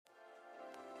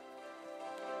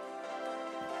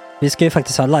Vi ska ju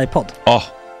faktiskt ha livepodd. Ja,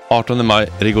 18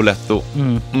 maj, Rigoletto.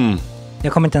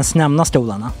 Jag kommer inte ens nämna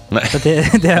stolarna. Nej. För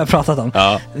det har jag pratat om.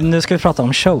 Ja. Nu ska vi prata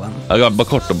om showen. Ja, bara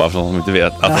kort då, bara för de som inte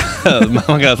vet.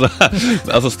 Man kan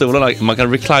alltså stolarna, man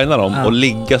kan reclina dem och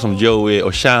ligga som Joey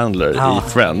och Chandler i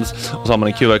Friends. Och så har man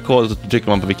en QR-kod och så trycker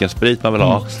man på vilken sprit man vill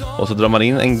ha. Och så drar man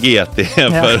in en GT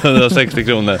för 160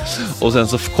 kronor. Och sen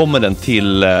så kommer den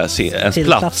till ens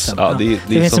plats. Ja, det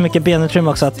finns så mycket benutrymme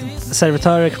också att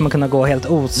servitörer kommer kunna gå helt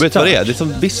ostört. Vet du vad det är? Det är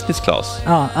som business class.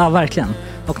 Ja, verkligen.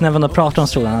 Och när man då pratar om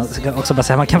stolarna så kan jag också bara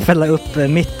säga att man kan fälla upp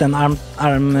mitten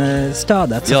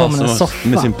armstödet så får man en soffa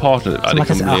med sin partner. Ja, det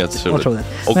kommer bli helt otroligt.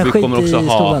 Och men vi kommer också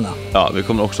stolarna. vi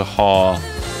kommer också ha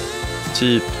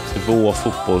typ 2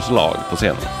 fotbollslag på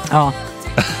scenen. Ja.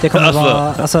 Det kommer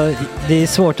vara, alltså det är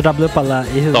svårt att rabbla upp alla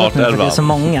i huvudet nu för det är så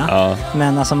många. Ja.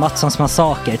 Men alltså Mattssons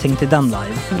massaker, tänk till den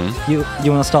live.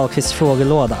 Jonas Dahlqvists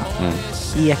frågelåda.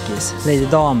 Ekis, Lady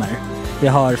Damer. Vi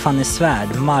har Fanny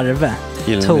Svärd, Marve,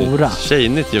 Tora.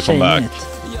 Tjejnytt gör comeback.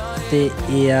 Det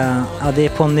är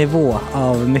på en nivå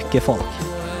av mycket folk.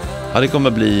 Ja, det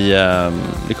kommer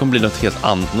bli något helt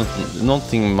annat.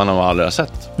 Någonting man har aldrig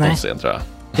sett på scen, tror jag.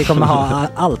 Vi kommer ha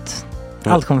allt.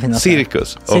 Allt kommer finnas.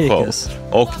 Cirkus.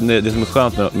 Och det som är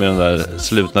skönt med de där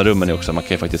slutna rummen är också att man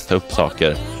kan ju faktiskt ta upp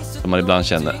saker som man ibland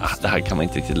känner det här kan man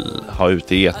inte riktigt ha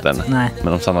ute i etern. Nej.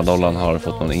 Men om Sanna Dollan har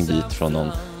fått någon invit från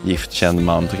någon giftkänd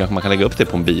man så kanske man kan lägga upp det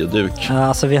på en bioduk. Ja,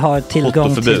 alltså vi har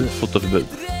tillgång till fotoförbud.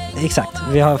 Exakt,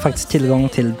 vi har faktiskt tillgång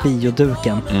till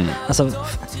bioduken. Alltså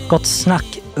gott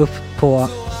snack upp på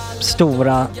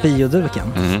stora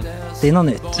bioduken. Det är något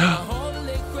nytt.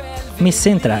 Missa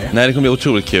inte det här. Nej, det kommer bli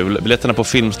otroligt kul. Biljetterna på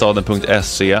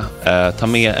filmstaden.se. Ta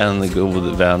med en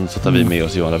god vän så tar vi med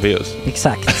oss Johan Rabaeus.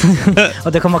 Exakt.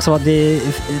 Och det kommer också vara det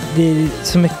är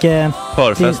så mycket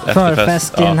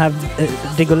förfest i den här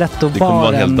Rigoletto-baren. Det kommer vara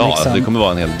en hel dag. Liksom. Det kommer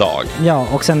vara en hel dag. Ja,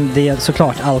 och sen det är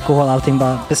såklart alkohol, allting.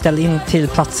 Bara beställ in till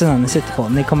platserna ni sitter på.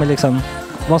 Ni kommer liksom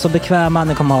vara så bekväma,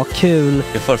 ni kommer ha kul.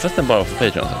 Är förfesten bara för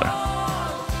Patreon eller?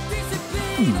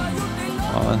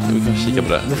 Ja, vi kan kika på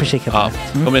det. Vi får kika på det.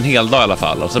 Det kommer en hel dag i alla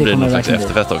fall. Och så blir det någon slags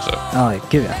efterfest också. Ja,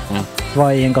 gud ja.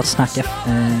 Vad är en gott snack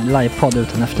livepodd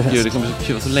utan efterfest? Gud, det kommer bli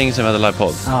kul. Så länge sedan vi hade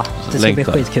livepodd. Ja, det ska bli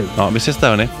skitkul. Ja, vi ses där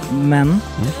hörni. Men,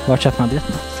 vart köper man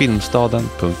biljetterna?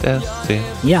 Filmstaden.se.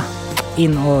 Ja,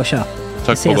 in och köp.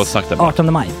 Tack på gott snack där.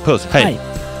 18 maj. Puss, hej.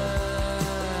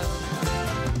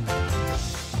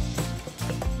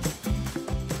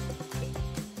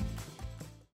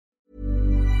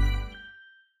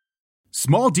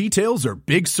 Small details are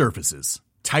big surfaces.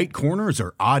 Tight corners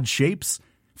are odd shapes.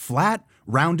 Flat,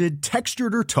 rounded,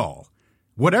 textured, or tall.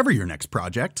 Whatever your next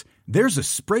project, there's a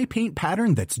spray paint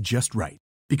pattern that's just right.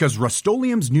 Because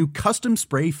Rust-Oleum's new Custom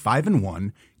Spray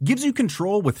 5-in-1 gives you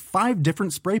control with 5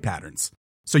 different spray patterns.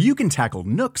 So you can tackle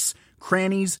nooks,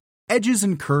 crannies, edges,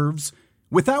 and curves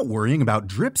without worrying about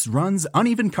drips, runs,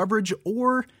 uneven coverage,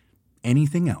 or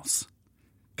anything else.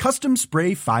 Custom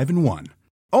Spray 5-in-1.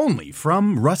 Only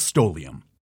from Rust-Oleum.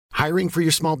 Hiring for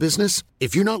your small business?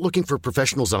 If you're not looking for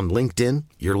professionals on LinkedIn,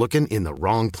 you're looking in the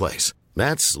wrong place.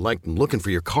 That's like looking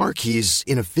for your car keys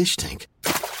in a fish tank.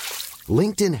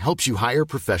 LinkedIn helps you hire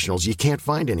professionals you can't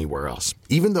find anywhere else,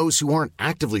 even those who aren't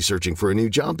actively searching for a new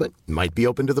job but might be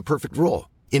open to the perfect role.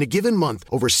 In a given month,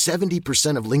 over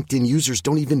 70% of LinkedIn users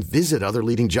don't even visit other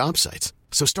leading job sites.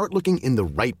 So start looking in the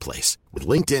right place. With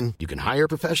LinkedIn, you can hire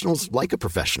professionals like a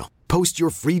professional. Post your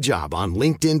free job on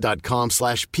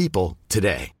linkedin.com/people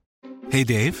today. Hey,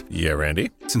 Dave. Yeah, Randy.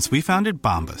 Since we founded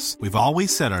Bombas, we've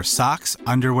always said our socks,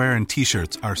 underwear, and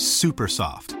T-shirts are super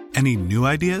soft. Any new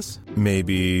ideas?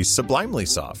 Maybe sublimely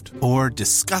soft. Or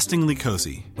disgustingly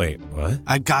cozy. Wait, what?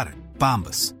 I got it.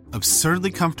 Bombas.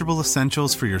 Absurdly comfortable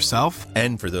essentials for yourself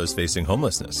and for those facing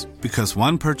homelessness. Because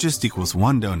one purchased equals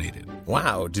one donated.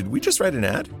 Wow, did we just write an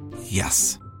ad?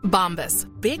 Yes. Bombas.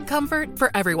 Big comfort for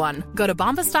everyone. Go to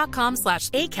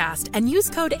bombas.com/ACAST and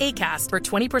use code ACAST for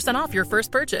 20% off your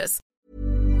first purchase.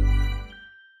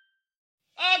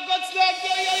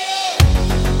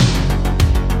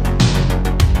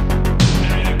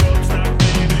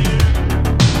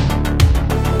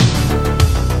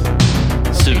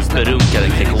 Superrunkade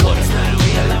Gregor.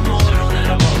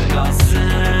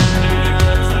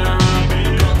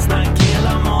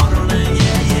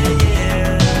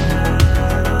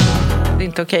 Det är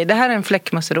inte okej. Det här är en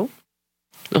fläckmussero.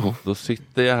 Då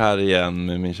sitter jag här igen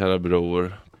med min kära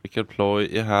bror. Rickard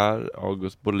Ploy är här.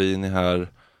 August Bolin är här.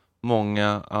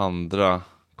 Många andra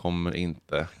kommer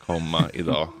inte komma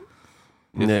idag.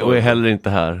 Nej, och är heller inte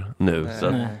här nu. Så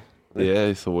att det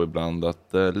är så ibland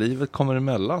att livet kommer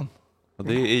emellan. Och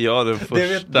det är jag den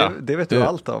första. Det vet du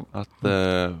allt om. Att,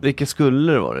 vilket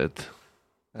skulle det varit?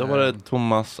 Då var det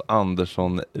Thomas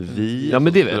Andersson Ja,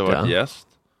 men det vet skulle ha varit jag. gäst.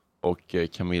 Och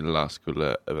Camilla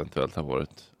skulle eventuellt ha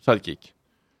varit sidekick.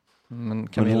 Men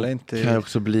Camilla hon inte... kan ju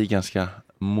också bli ganska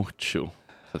macho.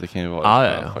 Så det kan ju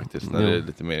vara faktiskt när det är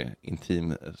lite mer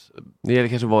intim. Det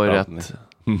kanske var ju rätt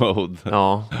mode.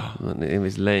 Ja, men en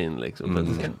viss lane liksom.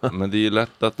 Men det är ju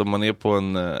lätt att om man är på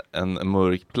en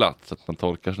mörk plats att man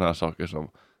tolkar såna här saker som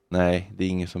nej, det är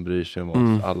ingen som bryr sig om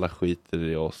oss. Alla skiter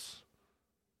i oss.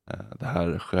 Det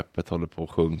här skeppet håller på att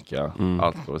sjunka.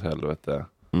 Allt går åt helvete.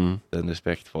 Den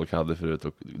respekt folk hade förut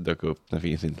och dök upp, den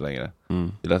finns inte längre.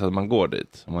 Det är lätt att man går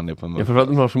dit om man är på en mörk. Jag får att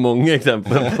man har så många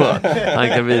exempel på han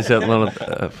kan visa att man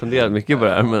har funderat mycket på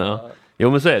det här. Men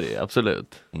jo, men så är det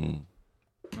absolut.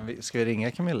 Ska vi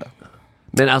ringa Camilla?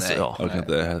 Men alltså, jag kan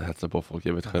inte hetsa på folk.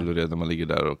 Jag vet själv hur det är när man ligger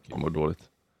där och mår dåligt.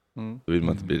 Då vill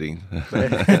man inte bli ringd.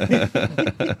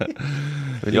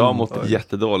 Jag har mått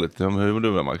jättedåligt. Hur mår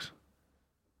du med, Max?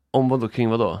 Om vad då, kring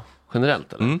vad då?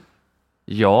 Generellt eller?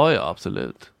 Ja,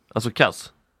 absolut. Alltså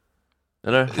kass.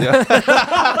 Eller?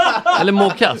 Eller må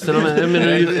kass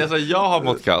eller, alltså, jag har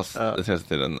mått kass den senaste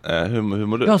tiden. Hur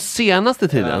mår du? Ja, senaste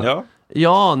tiden?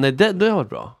 Ja, nej, det har varit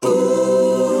bra.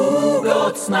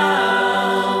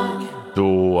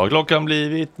 Då har klockan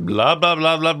blivit bla bla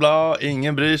bla bla bla.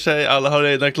 Ingen bryr sig, alla har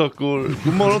egna klockor.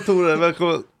 God morgon Tore,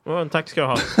 välkommen. Tack ska du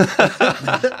ha.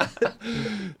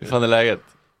 Hur fan är läget?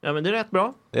 Ja, men det är rätt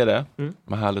bra. Det är det?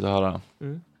 Vad härligt att höra.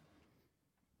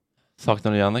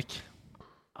 Saknar du Jannik?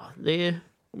 Ja, det är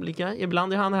olika.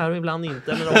 Ibland är han här och ibland inte.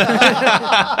 Men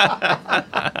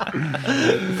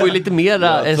du får ju lite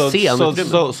mera scen.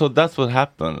 So that's what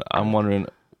happened. I'm wondering,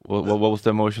 what was the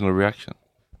emotional reaction?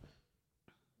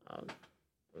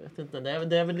 Jag vet inte.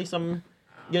 Det är väl liksom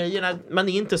grejerna. Man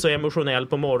är inte så emotionell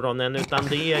på morgonen, utan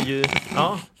det är ju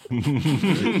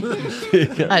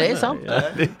Nej, det är sant.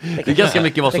 Det är ganska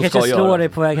mycket vad som ska göra. Det kanske slår dig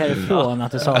på väg härifrån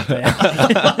att du sa det.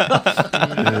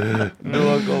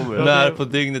 När på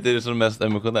dygnet är du som mest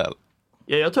emotionell?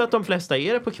 Ja, jag tror att de flesta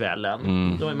är det på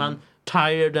kvällen. Då är man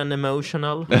tired and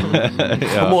emotional.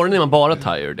 På morgonen är man bara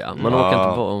tired, Man orkar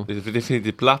inte på. Det finns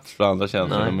inte plats för andra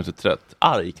känslor när man är så trött.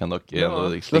 Arg kan dock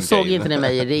ändå Då såg inte ni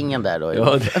mig i ringen där då.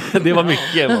 Ja, det var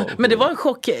mycket. Men det var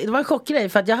en chockgrej,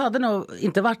 för att jag hade nog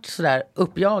inte varit sådär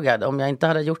uppjagad om jag inte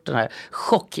hade gjort den här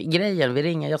chockgrejen vid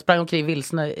ringen. Jag sprang omkring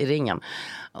vilsna i ringen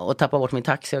och tappade bort min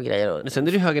taxi och grejer. Men sen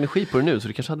är det hög energi på det nu, så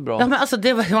du kanske hade bra. Ja, men alltså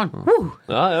det var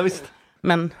Ja, visst.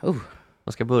 Men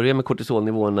man ska börja med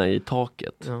kortisolnivåerna i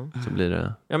taket. Så blir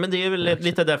det. Ja, men det är väl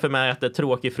lite därför med att det är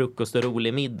tråkig frukost och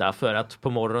rolig middag. För att på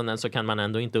morgonen så kan man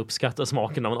ändå inte uppskatta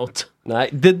smaken av något. Nej,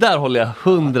 det där håller jag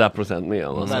 100% med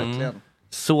om. Verkligen.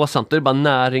 Så sant, det är bara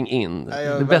näring in. Nej,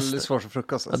 jag är det väldigt svårt för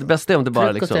frukost. Alltså. Det bästa är om det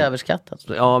bara frukost är överskattat.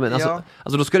 Ja, men alltså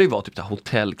då ska det ju vara typ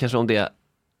hotell. Kanske om det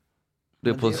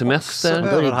är på semester. Då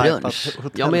är det brunch.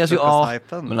 Ja, men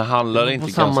men det handlar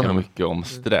inte ganska mycket om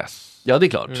stress. Ja, det är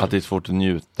klart. Att det är svårt att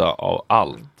njuta av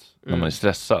allt när man är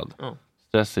stressad.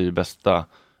 Stress är ju bästa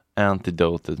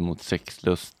antidotet mot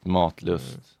sexlust,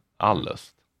 matlust, all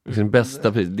lust. Den bästa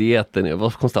dieten är att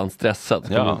vara konstant stressad.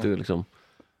 Inte liksom...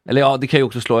 Eller det kan ju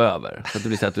också slå över. Så att det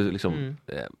blir så att du liksom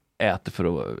äter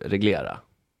för att reglera.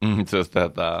 Så att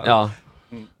äta... Ja.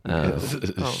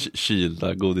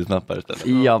 Kylda godisnappar istället.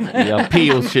 Ja,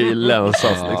 P.O.s kyla och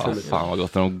sånt. Liksom. Fan vad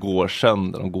gott när de går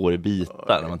sönder, de går i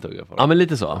bitar när man tuggar på dem. Ja, men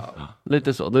lite så.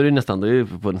 Lite så. Då är det nästan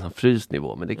på en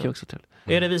frysnivå, men det kan ju också till.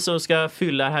 Är det vi som ska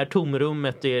fylla här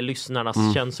tomrummet i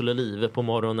lyssnarnas känsloliv på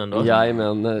morgonen då?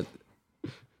 Jajamän.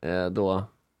 Då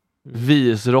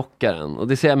visrockaren. Och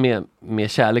det säger jag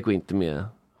med kärlek och inte med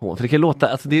hån. För det kan låta,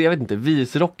 alltså jag vet inte,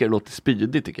 visrockare låter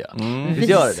spydigt tycker jag.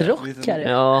 Visrockare?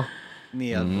 Ja.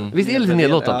 Visst är det lite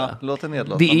nedlåtande? Ja, låter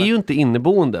nedlåtande. Det är ju inte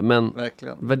inneboende, men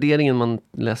verkligen. Värderingen man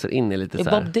läser in är lite så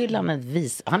här. Bob Dylan en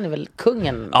han är väl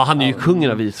kungen? Ja, han är ju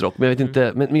kungen av visrock, men jag vet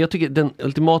inte, men jag tycker den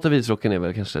ultimata visrocken är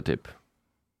väl kanske typ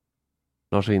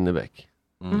Lars Winnerbäck.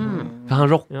 För han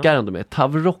rockar ändå med.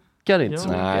 Tav rockar inte så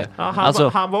mycket.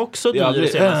 Ja, han var också dyr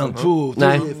senast. 2,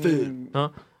 3, 4.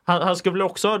 Han skulle väl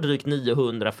också ha drygt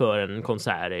 900 för en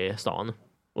konsert i stan.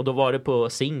 Och då var det på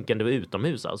Zinken, det var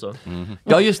utomhus alltså.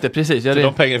 Ja, just det, precis.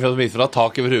 De pengarna för att åtminstone ha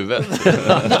tak över huvudet.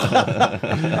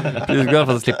 Du ska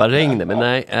för att slippa regnet, men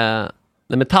nej.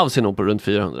 Men Tavs är nog på runt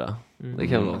 400. Det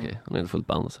kan vara okej. Han är fullt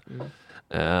band. Alltså.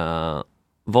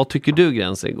 Vad tycker du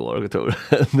gränsen går, Tor?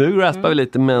 Nu raspar vi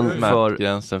lite, men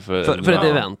gränsen för ett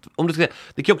event. Om du ska,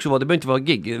 det kan också vara, det behöver inte vara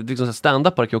gig. Liksom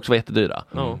stand-upar kan också vara jättedyra.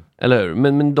 Eller hur?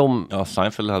 Men de... Ja,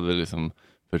 Seinfeld hade väl liksom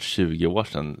för 20 år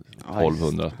sedan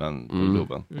 1200 spänn på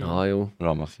Globen. Ja, jo.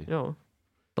 Ramaskri. Ja.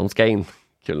 De ska in,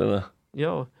 kullarna.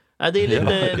 Ja. Ja, det är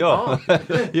lite...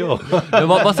 Ja. Men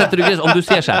vad sätter du gränsen? Om du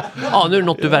ser så här, nu är det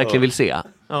något du verkligen vill se.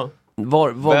 Ja.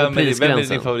 Var går prisgränsen? Vem är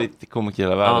din favoritkomiker i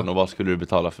hela världen och vad skulle du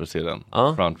betala för att se den?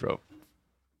 Front row.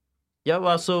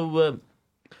 Ja, alltså...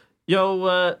 Jag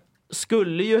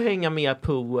skulle ju hänga med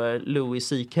på Louis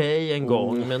CK en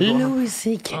gång. Men då... Louis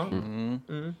CK.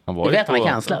 Du vet han är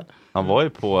kanslad. Han var ju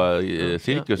på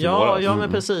Cirkus i våras. Ja,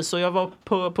 men precis. Och jag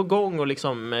var på gång och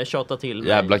liksom tjata till mig.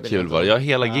 Jävla kul var det. Jag har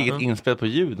hela giget inspelat på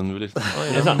ljud om du vill lyssna.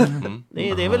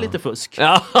 Det är väl lite fusk.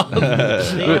 Ja.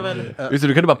 Det är väl... Just det,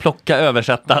 du kan bara plocka,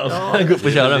 översätta och gå upp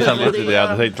och köra en det är det jag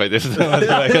hade tänkt faktiskt.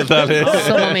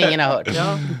 Som om ingen har hört.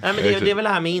 Ja. Nej, men det är väl det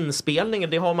här med inspelningen.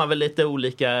 Det har man väl lite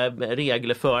olika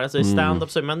regler för. Alltså i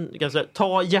stand-up så är man ganska...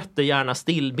 Ta jättegärna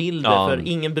stillbilder för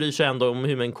ingen bryr sig ändå om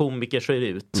hur en komiker ser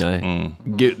ut. Nej.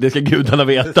 Det ska gudarna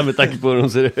veta med tanke på hur de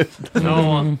ser ut.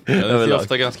 Ja. Det ser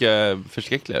ofta ganska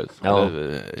förskräckliga ut.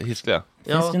 Hiskliga.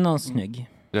 Finns det någon snygg?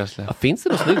 Finns det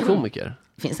någon snygg komiker?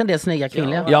 Finns en del snygga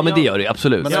kvinnliga. Ja, men det gör det,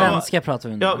 absolut. Men svenska pratar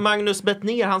vi om. Ja, Magnus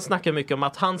Bettner, han snackar mycket om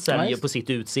att han säljer på sitt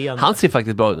utseende. Han ser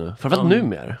faktiskt bra ut nu, framförallt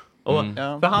numera.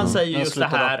 För han säger just det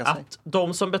här att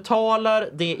de som betalar,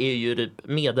 det är ju typ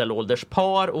medelålders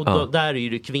par och där är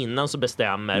ju kvinnan som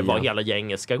bestämmer vad hela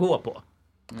gänget ska gå på.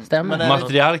 Stämmer.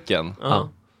 Matriarken.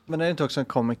 Men är det inte också en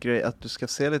comic-grej att du ska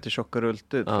se lite tjock och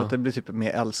rullt ut för att det blir typ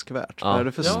mer älskvärt? När du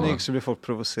är för snygg så blir folk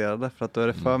provocerade för att då är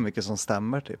det för mycket som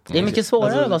stämmer typ. Det är mycket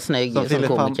svårare att vara snygg som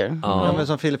komiker. Ja, men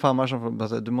som Filip Hammar som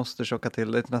du måste tjocka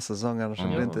till dig till nästa säsong annars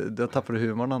då tappar du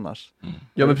humorn annars.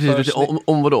 Ja, men precis,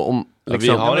 om vadå? Om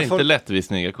liksom, vi har inte lätt vid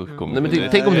snygga komiker. Nej, men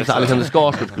tänk om Alexander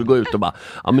Skarsgård skulle gå ut och bara,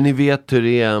 ja men ni vet hur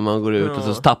det är, man går ut och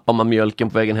så tappar man mjölken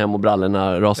på vägen hem och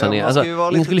brallorna rasar ner. Alltså,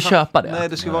 ingen skulle köpa det. Nej,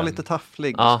 du skulle vara lite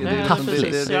tafflig.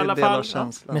 Tafflig i alla fall.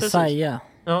 Messiah.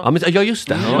 Ja, just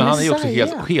det. Men han är ju också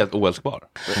helt oälskbar.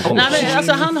 Nej, men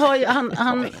alltså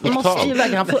han måste ju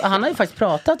verkligen, han har ju faktiskt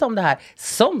pratat om det här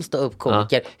som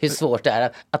stå-upp-komiker, hur svårt det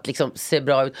är att liksom se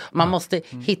bra ut. Man måste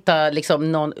hitta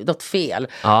liksom något fel.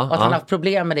 Och att han har haft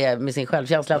problem med det med sin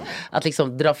självkänsla, att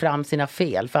liksom dra fram sina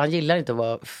fel. För han gillar inte att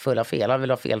vara full av fel, han vill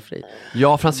vara felfri.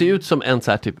 Ja, för han ser ut som en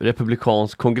så här typ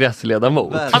republikansk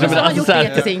kongressledamot. Ja, men så har han gjort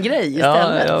det till sin grej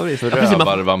istället. Ja, visst.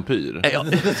 Rövarvampyr. Ja.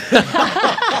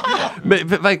 Men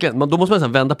verkligen, då måste man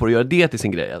nästan vända på det och göra det till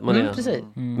sin grej. Man är, precis.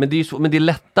 Men det är ju men det är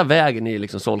lätta vägen i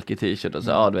liksom solkig t-shirt och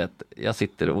så, du vet, jag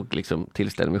sitter och liksom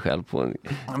tillställer mig själv på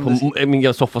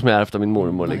min soffa som jag är efter min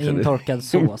mormor liksom. Intorkad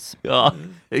sås. Ja.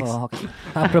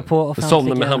 Apropå offentliga...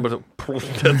 Somnar med hamburgare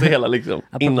som hela liksom.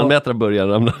 Innan mätare börjar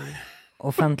ramla.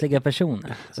 Offentliga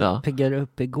personer. Så piggade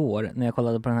upp igår när jag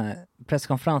kollade på den här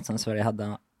presskonferensen Sverige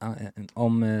hade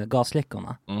om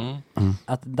gasläckorna.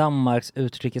 Att Danmarks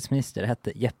utrikesminister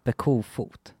hette Jeppe Kofod.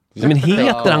 Men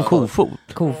heter han Kofod?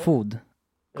 Kofod.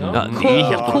 Ja, det är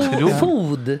helt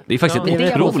Kofod. Det är faktiskt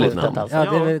ett otroligt namn.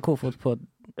 Ja, det är väl Kofod på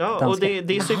Ja, och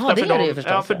det syftar för dem.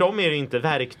 Ja, för dem är det inte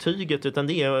verktyget utan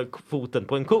det är foten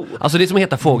på en ko. Alltså det som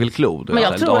heter fågelklod. Men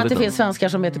jag tror att det finns svenskar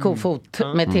som heter kofot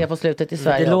med T på slutet i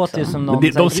Sverige. Det låter ju som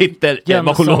någon. De sitter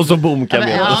bakom lås och bom kan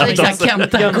vi. Ja, exakt.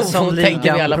 Kenta Kofot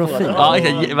tänker vi alla på. Ja,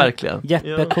 verkligen.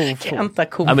 Jeppe Kofot. Kenta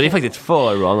Kofot. Ja, men det är faktiskt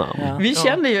för bra namn. Vi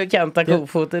känner ju Kenta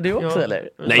Kofot, är du också eller?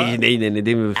 Nej, det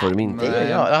är för min.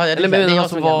 Eller men han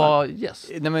som var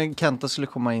Nej, men Kenta skulle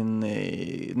komma in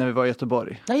när vi var i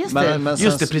Göteborg. Ja, just det. Men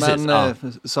just det, precis.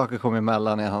 Saker kom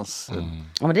emellan i hans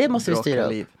ja, men det måste vi styra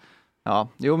upp. Ja,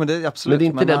 jo men det är absolut. Men det är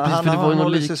inte det, för det var ju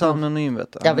någon liknande. Anonym,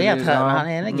 vet du. Jag vet, han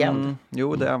är en agent.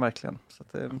 Jo, det är han verkligen. Så att,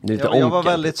 jag var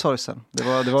väldigt sorgsen. Det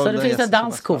var så det finns en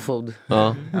dansk Kofod.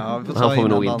 Ja, han får vi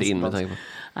nog inte in med tanke på.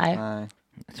 Nej.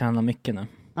 Jag tror han har mycket nu.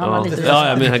 Ja, men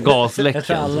den här gasläckan. Jag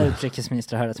tror alla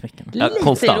utrikesministrar har rätt mycket.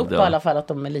 Lite i Europa i alla fall att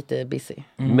de är lite busy.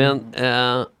 Men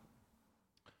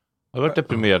har du varit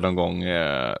deprimerad någon gång,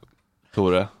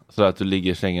 Tore? Så att du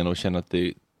ligger i sängen och känner att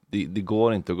det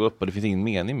går inte att gå upp och det finns ingen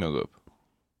mening med att gå upp.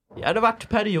 Ja, det har varit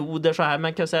perioder så här.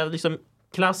 Man kan säga liksom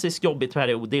klassisk jobbig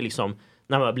period. Det är liksom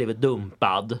när man har blivit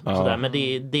dumpad. Sådär. Men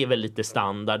det är väl lite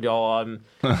standard.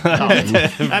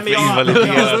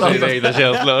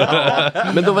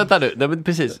 Men då vänta nu. Nej,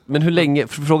 precis. Men hur länge,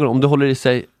 frågan om du håller i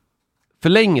sig för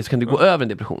länge så kan du gå över en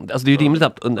depression. Alltså det är ju rimligt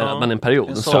att under att man är en period.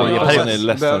 En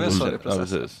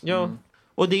sorgeperiod. Ja.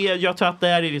 Och jag tror att det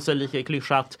är så lika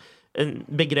klyschat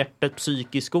begreppet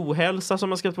psykisk ohälsa som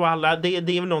man ska få alla. Det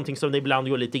är väl någonting som det ibland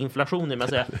går lite inflation i. Man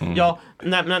säger, ja,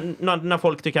 när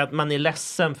folk tycker att man är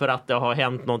ledsen för att det har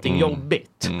hänt någonting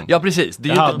jobbigt. Ja, precis. Det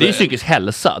är psykisk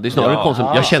hälsa. Det är snarare konstigt.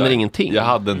 Jag känner ingenting. Jag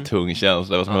hade en tung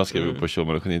känsla. Det var som jag skrev på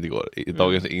Showman igår. I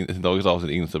dagens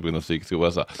avsnitt insåg på grund av psykisk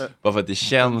ohälsa. Bara för att det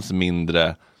känns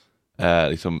mindre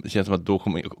liksom, det känns som att då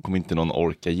kommer inte någon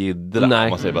orka jiddra.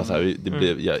 Man säger bara så här, det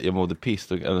blev, jag mådde piss.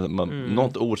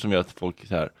 Något ord som gör att folk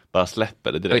så här, bara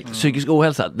släpper det direkt. Psykisk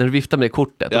ohälsa, när du viftar med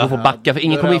kortet och du får backa, för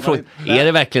ingen kommer ifrån. Är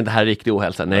det verkligen det här riktig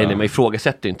ohälsa? Nej, man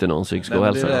ifrågasätter inte någon psykisk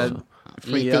ohälsa.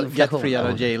 Get free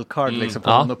out of jail card liksom,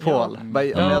 på monopol.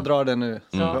 Jag drar det nu.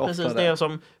 Precis, det är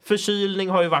som förkylning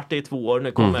har ju varit det i 2 år.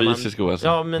 Nu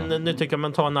kommer man, nu tycker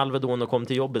man ta en Alvedon och kom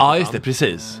till jobbet. Ja, just det,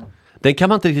 precis. Den kan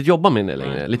man inte riktigt jobba med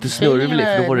längre. Lite snurvligt,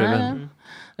 för då var det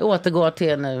återgå till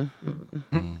en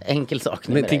enkel sak.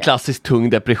 Men till klassisk tung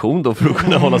depression då, för att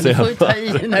kunna hålla sig hemma. Du får ta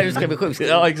i när du ska bli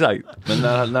sjukskriven. Ja, exakt.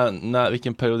 Men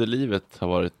vilken period i livet har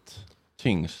varit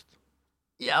tyngst?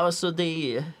 Ja, alltså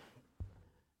det...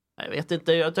 Jag vet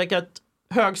inte, jag tänker att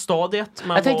högstadiet...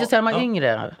 Jag tänkte säga man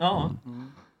yngre.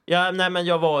 Ja, nej, men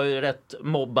jag var ju rätt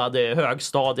mobbad i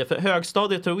högstadiet. För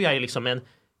högstadiet tror jag är liksom en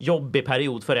jobbig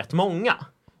period för rätt många.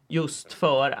 Just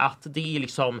för att det är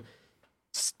liksom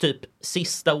typ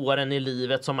sista åren i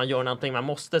livet som man gör någonting man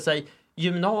måste säga.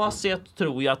 Gymnasiet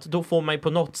tror jag att då får man ju på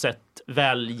något sätt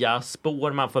välja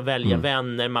spår, man får välja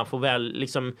vänner, man får välja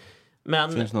liksom...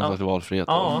 Men, det finns någon slags valfrihet.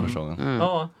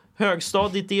 Ja,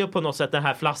 högstadiet är på något sätt den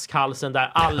här flaskhalsen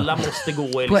där alla måste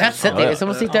gå i... På ett sätt är det som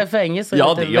att sitta i fängelse. Det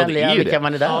är ju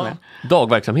det.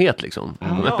 Dagverksamhet liksom.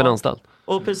 Öppen anstalt.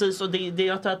 Och precis, och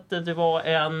jag tror att det var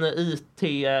en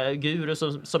IT-guru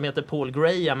som heter Paul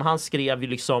Graham. Han skrev ju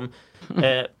liksom...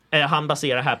 han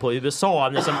baserar här på USA.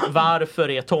 Liksom, varför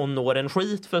är tonåren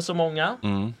skit för så många?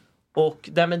 Och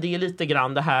men det är lite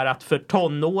grann det här att för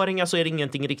tonåringar så är det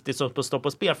ingenting riktigt som står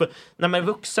på spel. För när man är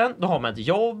vuxen, då har man ett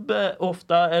jobb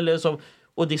ofta. Eller så,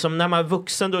 och det är som när man är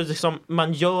vuxen, då är det liksom,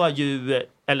 man gör ju,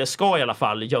 eller ska i alla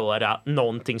fall göra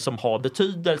någonting som har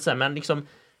betydelse. Men liksom,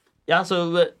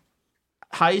 alltså...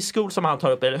 High school som han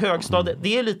tar upp, eller högstadiet,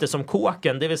 det är lite som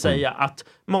kåken. Det vill säga att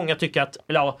många tycker att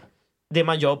det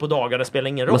man gör på dagarna spelar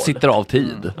ingen roll. Man sitter av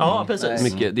tid. Ja,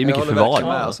 precis. Det är mycket förvar.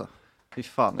 Alltså.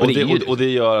 Och det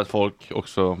gör att folk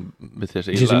också beter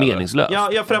sig illa. Det känns meningslöst.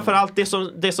 Ja, framförallt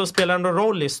det som spelar någon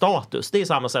roll i status. Det är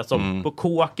samma sätt som på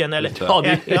kåken. Eller,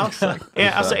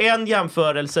 alltså en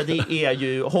jämförelse, det är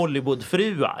ju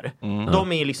Hollywoodfruar.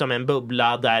 De är liksom en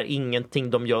bubbla där ingenting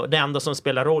de gör. Det enda som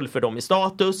spelar roll för dem är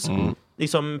status.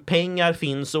 Liksom, pengar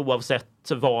finns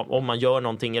oavsett om man gör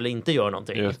någonting eller inte gör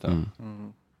någonting. Just det.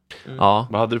 Ja.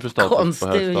 Vad hade du för status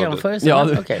konstig jämförelse?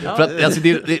 För att, alltså,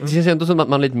 det känns ändå som att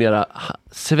man har lite mera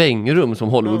svängrum som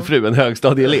Hollywoodfru än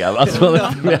högstadieelev. Alltså,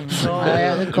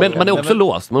 men man är också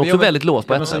låst. Man är också väldigt låst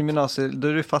på ett sätt. Gymnasiet, då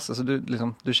är du fast. Alltså,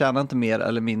 du tjänar inte mer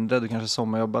eller mindre. Du kanske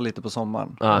sommarjobbar lite på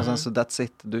sommaren. Och sen så that's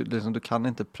it. Du kan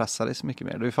inte pressa dig så mycket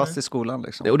mer. Du är fast i skolan.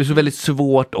 Liksom. Och det är så väldigt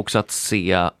svårt också att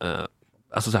se...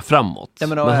 Alltså så här framåt.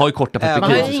 Man har ju korta perspektiv.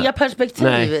 Man har ju inga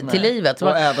perspektiv till livet.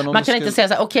 Man kan inte säga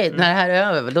så här, okej, när det här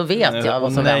är över, då vet jag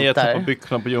vad som väntar. Jag tappar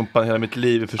byxorna på jumpan, hela mitt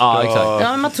liv är förstört. Ja,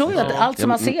 men man tror ju att allt som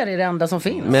man ser är det enda som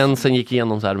finns. Men sen gick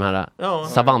igenom så här, de här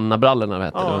savannabrallorna,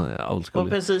 vet du. Old school. Och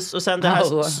precis, och sen det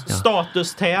här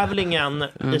statustävlingen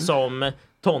som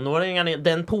tonåringarna,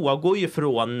 den pågår ju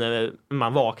från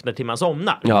man vaknar till man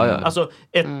somnar. Alltså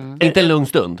inte en lugn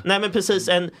stund. Nej, men precis,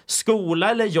 en skola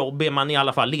eller jobb är man i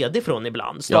alla fall ledig från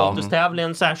ibland.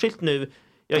 Statustävlingen, särskilt nu.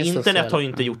 Internet har ju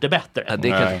inte gjort det bättre. Det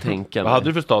kan jag tänka. Vad hade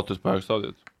du för status på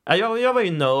högstadiet? Jag var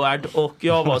ju nörd och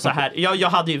jag var så här. Jag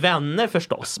hade ju vänner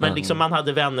förstås, men liksom man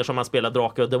hade vänner som man spelade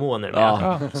Drakar och Demoner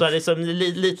med. Så är det som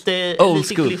lite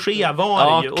kliché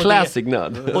var det ju. Classic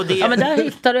nörd. Men där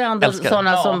hittar du ändå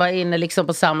sådana som var inne liksom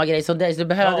på samma grej som dig. Så du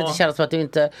behövde inte känna som att du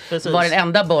inte var den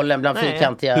enda bollen bland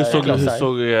fyrkantiga klossar.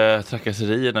 Hur såg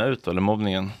trakasserierna ut då, eller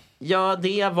mobbningen? Ja,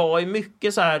 det var ju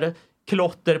mycket så här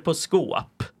klotter på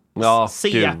skåp.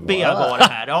 CP var det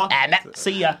här.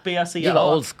 CP. Det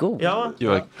var old school.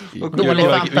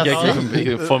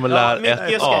 Vilken formulär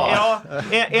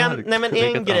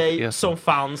 1A. En grej som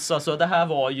fanns, alltså det här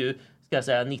var ju, ska jag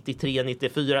säga,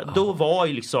 93-94. Då var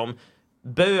ju liksom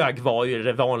bög var ju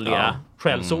det vanliga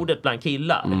skällsordet bland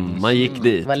killar. Man gick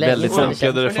dit.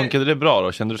 Funkade det bra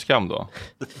då? Kände du skam då?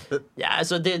 Ja,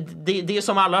 alltså det är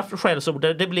som alla skällsord.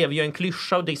 Det blev ju en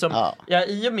klyscha och liksom,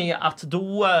 i och med att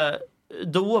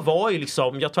då var ju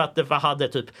liksom, jag tror att det hade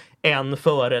typ en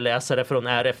föreläsare från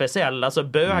RFSL, alltså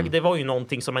bög, det var ju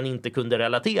någonting som man inte kunde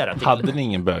relatera till. Hade ni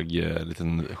ingen bög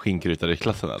liten skinkrytare i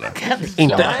klassen eller?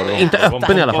 Inte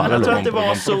öppen i alla fall. Jag tror att det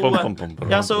var så.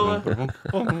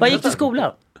 Vad gick till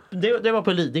skolan? Det var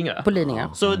på Lidingö.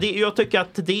 Så jag tycker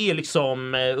att det är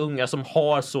liksom unga som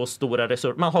har så stora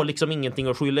resurser. Man har liksom ingenting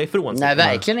att skylla ifrån sig. Nej,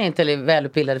 verkligen inte. Eller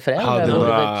välutbildade föräldrar. Hade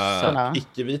några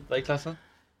icke-vita i klassen?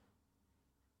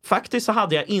 faktiskt så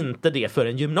hade jag inte det för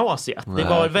en gymnasiet. Det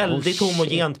var väldigt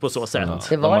homogent på så sätt. Ja.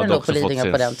 Det var det nog på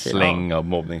Lidingö på den tiden. Släng av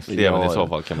mobbningsleven i så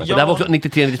fall kan man säga. Det var också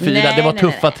 93-94, det var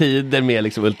tuffa tider med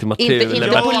liksom ultimatur. Inte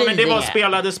men det var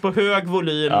spelades på hög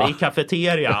volym i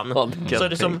kafeterian. Så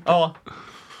det som,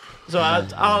 så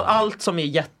att allt som är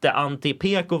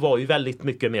jätte-anti-PK var ju väldigt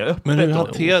mycket mer öppet. Men hur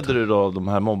hanterade du då de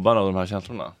här mobbarna och de här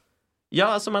känslorna? Ja,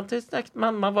 alltså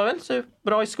man var väl så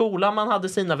bra i skolan, man hade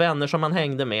sina vänner som man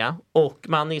hängde med och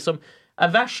man liksom,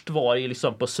 värst var ju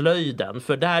liksom på slöjden,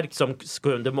 för där liksom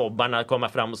kunde mobbarna komma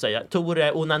fram och säga: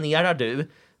 Tore, onanerar du?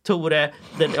 Tore,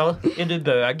 är du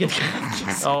bög?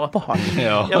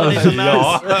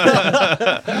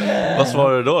 Vad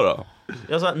svarade du då?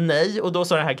 Jag sa nej, och då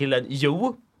sa den här killen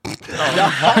jo.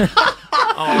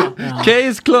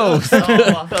 Case closed.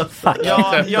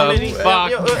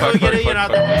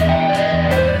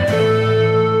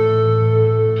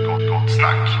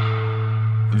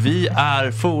 Vi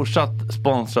är fortsatt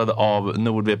sponsrade av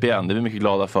NordVPN. Det är vi mycket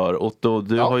glada för. Otto,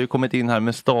 du har ju kommit in här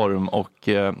med storm och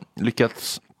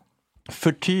lyckats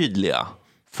förtydliga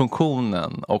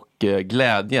funktionen och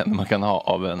glädjen man kan ha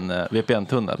av en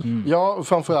VPN-tunnel. Ja,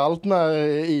 framförallt när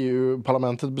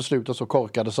EU-parlamentet beslutar så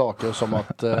korkade saker som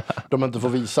att de inte får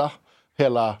visa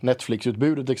hela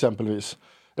Netflix-utbudet exempelvis.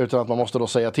 Utan att man måste då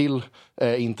säga till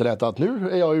internet att nu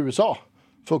är jag i USA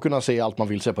för att kunna se allt man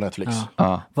vill se på Netflix.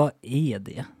 Vad är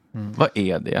det? Vad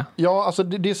är det? Ja, alltså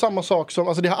det är samma sak som,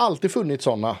 alltså det har alltid funnits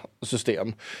sådana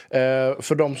system.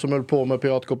 För de som höll på med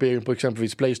piratkopiering på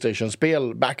exempelvis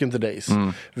PlayStation-spel back in the days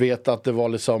vet att det var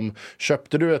liksom,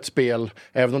 köpte du ett spel,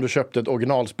 även om du köpte ett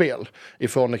originalspel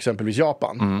ifrån exempelvis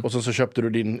Japan och så köpte du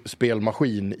din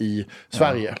spelmaskin i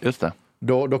Sverige. Just det.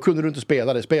 Då kunde du inte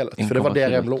spela det spelet, för det var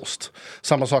DRM låst.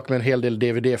 Samma sak med en hel del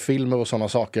DVD-filmer och sådana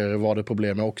saker var det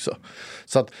problem med också.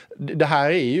 Så att det här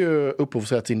är ju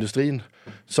upphovsrättsindustrin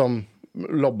som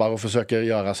lobbar och försöker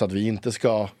göra så att vi inte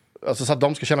ska, alltså så att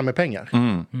de ska tjäna mer pengar.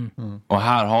 Och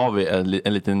här har vi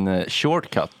en liten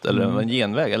shortcut eller en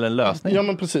genväg eller en lösning. Ja,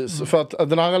 men precis. För att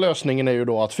den här lösningen är ju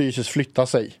då att fysiskt flytta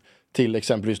sig till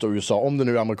exempelvis då USA, om det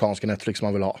nu är amerikanska Netflix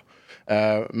man vill ha.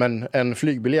 Men en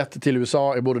flygbiljett till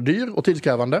USA är både dyr och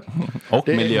tidskrävande. Och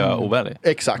miljöovänlig.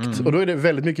 Exakt. Och då är det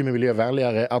väldigt mycket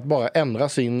miljövänligare att bara ändra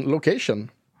sin location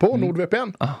på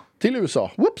NordVPN till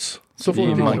USA. Whoops! Så får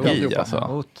du magi alltså.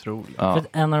 Otroligt. För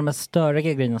en av de mest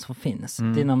störiga grejerna som finns,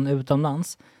 det är någon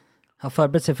utomlands har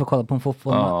förberett sig för att kolla på en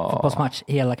fotbollsmatch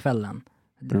hela kvällen.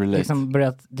 Liksom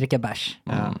börjat dricka bärs.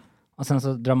 Och sen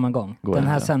så drar man igång. Den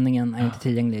här sändningen är inte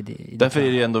tillgänglig. Därför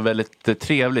är det ändå väldigt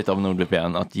trevligt av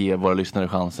NordVPN att ge våra lyssnare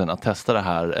chansen att testa det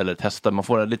här. Eller testa, man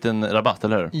får en liten rabatt,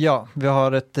 eller hur? Ja, vi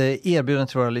har ett erbjudande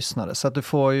till våra lyssnare. Så att du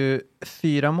får ju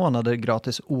 4 månader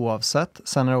gratis oavsett.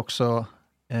 Sen är det också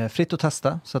fritt att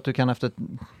testa. Så att du kan efter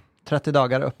 30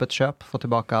 dagar öppet köp få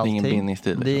tillbaka allting. Ingen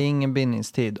bindningstid. Det är ingen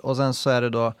bindningstid. Och sen så är det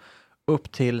då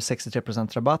upp till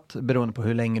 63% rabatt beroende på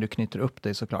hur länge du knyter upp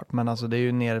dig såklart. Men alltså det är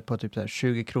ju nere på typ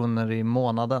 20 kronor i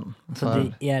månaden. Så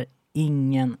det är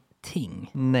ingenting?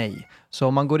 Nej. Så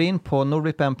om man går in på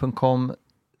nordvpn.com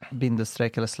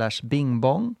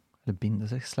 /bingbong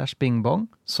eller /bingbong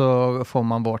så får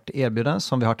man vårt erbjudande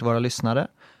som vi har till våra lyssnare.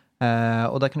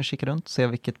 Och där kan du kika runt, se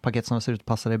vilket paket som ser ut att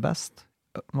passa dig bäst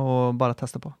och bara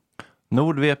testa på.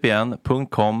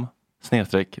 nordvpn.com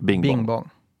 /bingbong.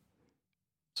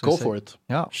 Go for it.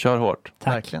 Ja. Kör hårt.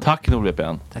 Tack. Tack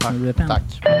NordVPN. Tack NordVPN. Tack.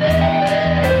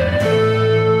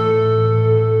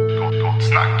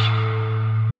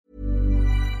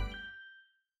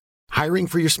 Hiring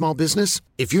for your small business?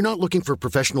 If you're not looking for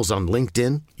professionals on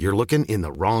LinkedIn, you're looking in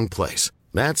the wrong place.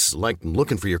 That's like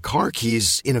looking for your car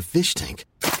keys in a fish tank.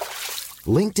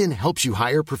 LinkedIn helps you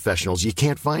hire professionals you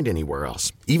can't find anywhere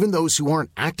else, even those who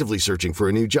aren't actively searching for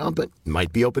a new job but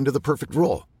might be open to the perfect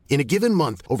role. In a given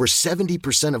month, over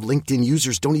 70% of LinkedIn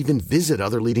users don't even visit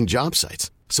other leading job sites.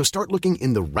 So start looking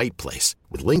in the right place.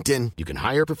 With LinkedIn, you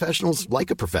can hire professionals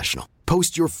like a professional.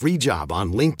 Post your free job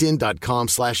on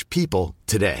linkedin.com/people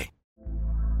today.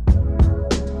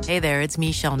 Hey there, it's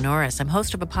Michelle Norris. I'm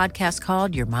host of a podcast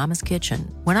called Your Mama's Kitchen.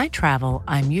 When I travel,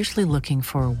 I'm usually looking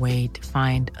for a way to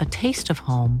find a taste of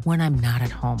home when I'm not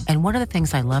at home. And one of the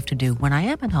things I love to do when I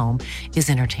am at home is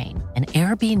entertain. And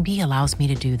Airbnb allows me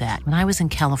to do that. When I was in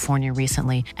California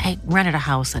recently, I rented a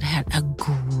house that had a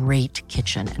great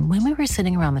kitchen. And when we were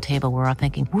sitting around the table, we were all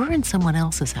thinking, we're in someone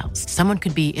else's house. Someone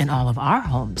could be in all of our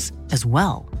homes as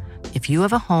well. If you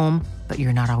have a home, but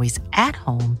you're not always at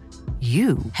home,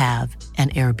 you have an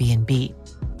Airbnb.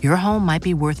 Your home might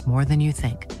be worth more than you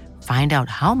think. Find out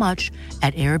how much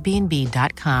at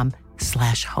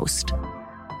airbnb.com/host.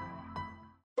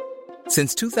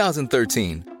 Since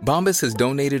 2013, Bombas has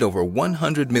donated over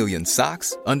 100 million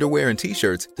socks, underwear, and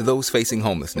T-shirts to those facing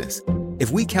homelessness.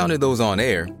 If we counted those on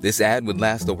air, this ad would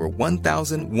last over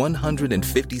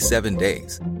 1,157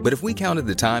 days. But if we counted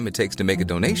the time it takes to make a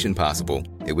donation possible,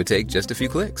 it would take just a few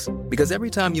clicks. Because every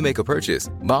time you make a purchase,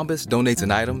 Bombas donates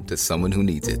an item to someone who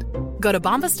needs it. Go to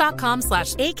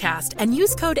bombas.com/ACAST and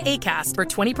use code ACAST for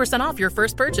 20% off your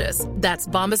first purchase.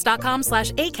 That's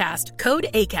bombas.com/ACAST, code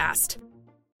ACAST.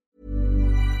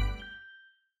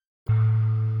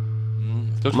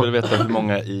 Jag skulle vilja veta hur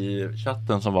många i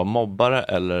chatten som var mobbare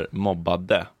eller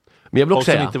mobbade. Men jag vill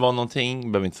också säga, inte var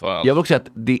någonting, behöver inte svara allt. Jag vill också säga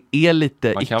att det är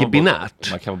lite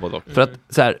icke-binärt. Man kan vara både och. För att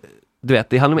så här, du vet,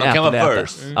 det handlar om man kan äta. vara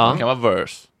verse. Ja. Man kan vara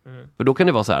verse. För då kan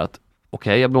det vara så här att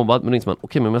okej, jag blir mobbad, men inte man.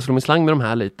 Okej, men om jag slår mig slang med de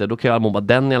här lite, då kan jag mobba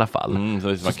den i alla fall. Man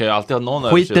kan ju alltid ha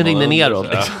någon skiten rinner neråt.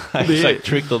 Liksom. Exakt,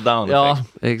 trickle down. Ja,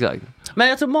 exakt. Men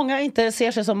jag tror många inte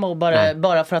ser sig som mobbare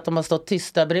bara för att de har stått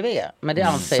tysta bredvid. Men det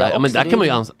anser jag också. Ja, men där kan man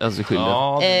ju anse skyldig.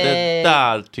 Ja, det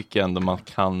där tycker jag ändå man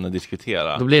kan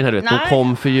diskutera. Då blir det här, du vet, de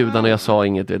kom för judarna och jag sa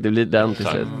inget. Det blir den till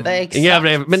slut.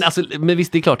 Men alltså, men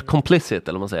visst, det är klart, complicit,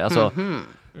 eller vad man säger. Alltså,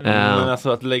 men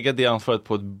alltså att lägga det ansvaret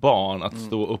på ett barn, att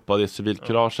stå upp av det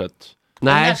civilkuraget.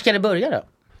 Nej. När ska det börja då?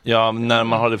 Ja, när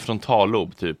man har det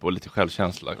frontallob typ och lite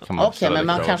självkänsla kan man. Okej, men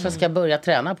man kanske ska börja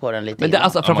träna på den lite. Men det,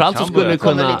 alltså, framförallt så skulle det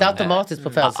kunna lite automatiskt på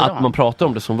födelsedagen. Att man pratar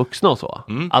om det som vuxna och så.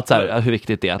 Att så här, hur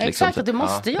viktigt det är att liksom, exakt, att du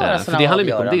måste göra för det handlar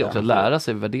mycket om det också, att lära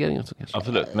sig värderingar så kanske.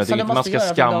 Absolut, men jag tycker inte man ska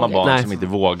skamma barn som inte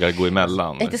vågar gå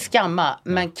emellan. Inte skamma,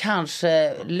 men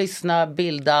kanske lyssna,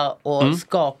 bilda och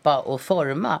skapa och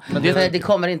forma. Men det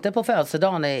kommer inte på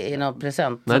födelsedagen i någon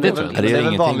present. Nej, det tror jag. Det är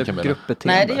en vanlig gruppbeteende.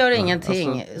 Nej, det gör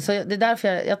ingenting. Så det är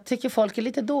därför jag tycker folk är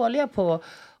lite dåliga på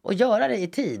att göra det i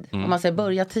tid. Om man säger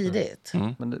börja tidigt.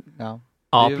 Men det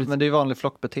är ju vanlig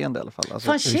flockbeteende i alla fall. Alltså,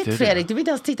 fan shit Fredrik, du vill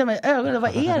inte ens titta mig i ögonen.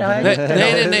 Vad är det?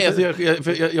 Nej, alltså,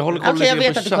 jag håller koll. Okej, jag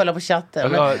vet att du kollar på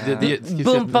chatten.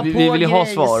 Bumpa på vi vill ha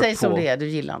svar säg som det är, du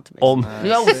gillar inte mig.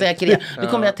 Du är osäker igen. Nu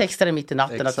kommer jag texta dig mitt i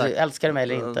natten att du älskar mig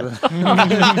eller inte.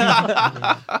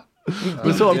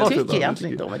 Du tycker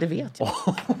egentligen inte om mig, det vet jag.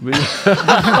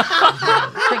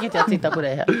 Tänker inte jag titta på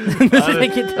dig här.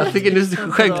 Jag tycker nu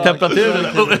sjönk temperaturen.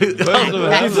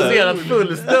 Jag ser att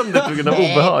fullständigt på grund av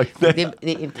obehag. Det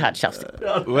är internt tjafs.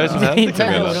 Vad är det som händer,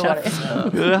 Camilla?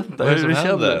 Berätta hur du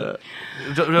känner.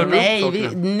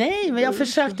 Nej, men jag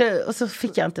försökte och så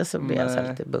fick jag inte, så blev jag så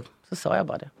lite buff. Så sa jag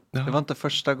bara det. Det var inte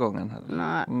första gången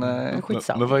heller. Nej.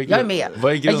 Skitsamma. Men jag är med.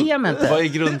 Jag ger mig inte. Vad är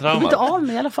grundtraumat? Inte av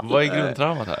mig i alla fall. Vad är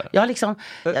grundtraumat här? Jag liksom,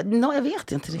 jag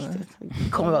vet inte riktigt. Det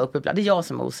kommer vara uppe ibland. Det är jag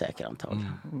som är osäker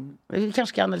antagligen. Vi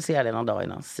kanske ska analysera det någon dag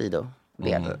innan sidoled.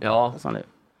 Ja. Så nu.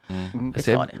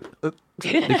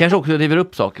 Det kanske också river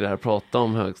upp saker där, prata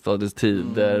om högstadiets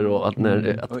tider och att,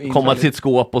 att komma till ett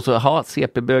skåp och så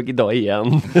CP-bög idag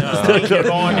igen.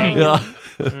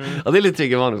 Ja, det är lite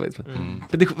triggervarning.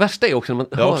 Men det värsta är också när man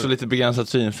jag har också lite begränsat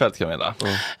synfält, Camilla.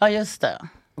 Ja, just det.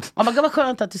 Ja, men det var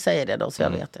skönt att du säger det då, så jag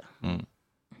vet det.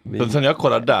 Så när jag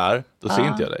kollar där, då ser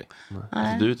inte jag dig.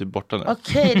 Alltså, du är typ borta nu.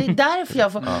 Okej, det är därför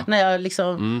jag får, när jag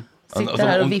liksom sitter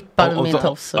här och vippar med min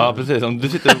tofs. Ja, precis. Om du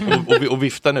sitter och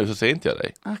viftar nu så ser inte jag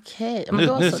dig. Okej, men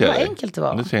då så, vad enkelt det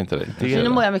var. Nu ser jag inte dig. Nu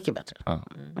mår jag mycket bättre.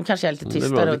 Men kanske jag är lite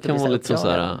tystare. Det kan vara lite så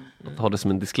här, att ha det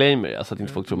som en disclaimer, alltså att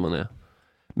inte folk tror man är.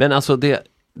 Men alltså det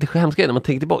hemska är när man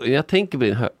tänker tillbaka. Jag tänker på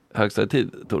din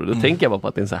högstadietid, Tore, då tänker jag bara på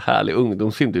att det är en så här härlig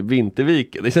ungdomsfilm, typ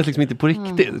Vinterviken. Det känns liksom inte på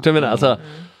riktigt.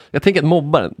 Jag tänker att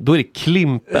mobbaren, då är det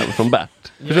Klimpen från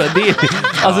Bert. Det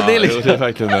är liksom, det är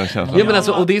verkligen den känslan. Ja, men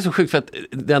alltså, och det är så sjukt för att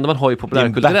det enda man har ju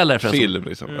populärkulturella film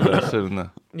liksom.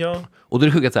 Och då är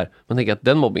det sjukt att så här, man tänker att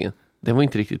den mobbingen, den var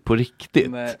inte riktigt på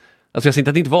riktigt. Nej. Alltså jag säger inte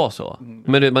att det inte var så.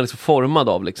 Men man är så formad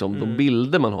av liksom, de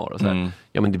bilder man har. Och så här.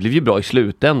 Ja, men det blir ju bra i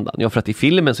slutändan. Ja, för att i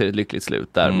filmen så är det ett lyckligt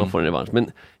slut där man får en revansch.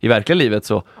 Men i verkliga livet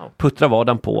så puttrar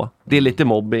vardagen på. Det är lite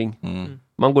mobbing.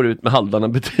 Man går ut med halvdana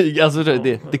betyg. Alltså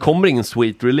det kommer ingen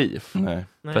sweet relief. Nej.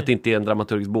 För att det inte är en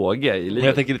dramaturgisk båge i livet. Men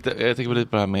jag tänker lite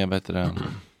på det här med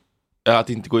att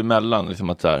inte gå emellan. Liksom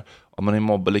att så här, om man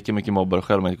är lika mycket mobbare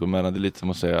själv, man inte går emellan. Det är lite som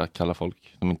att säga, kalla folk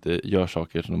som inte gör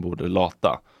saker som de borde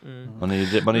lata. Man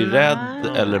är ju rädd,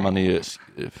 eller man är ju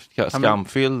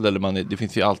skamfylld, eller det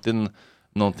finns ju alltid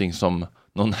någonting som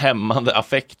någon hämmande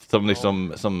affekt som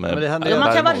liksom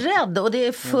man kan vara rädd och det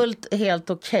är fullt helt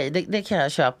okej. Det kan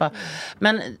jag köpa.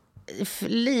 Men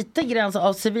lite gräns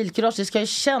av civilkurage, det ska ju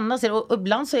kännas, och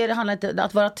ibland så handlar det inte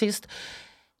att vara tyst.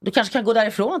 Du kanske kan gå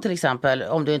därifrån till exempel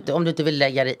om du inte vill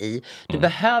lägga dig i. Du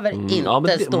behöver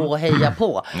inte stå och heja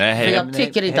på. Nej, för jag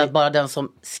tycker inte att bara den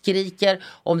som skriker,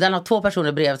 om den har 2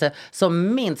 personer bredvid sig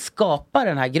som minst skapar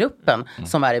den här gruppen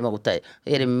som är emot dig,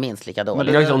 är det minst lika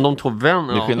dåligt. Men om de 2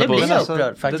 vänner... Det blir jag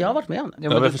upprörd för att jag har varit med om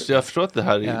det. Jag förstår att det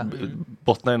här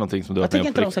bottnar i någonting som du har varit med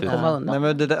om på riktigt. Jag tycker inte de ska komma undan.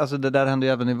 Nej, men det där händer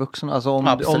ju även i vuxna. Alltså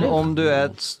om du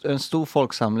är en stor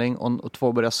folksamling och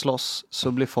 2 börjar slåss,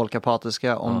 så blir folk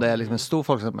apatiska. Om det är liksom en stor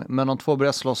folksamling. Men om 2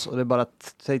 börjar slåss och det är bara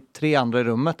 3 andra i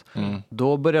rummet,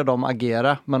 då börjar de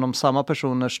agera. Men om samma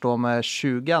personer står med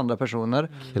 20 andra personer,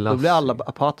 då blir alla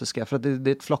apatiska. För att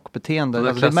det är ett flockbeteende.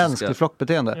 Det är mänskligt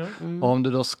flockbeteende. Och om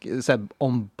du då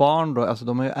om barn då, alltså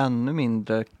de är ju ännu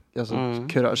mindre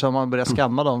så om man börjar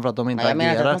skamma dem för att de inte agerar.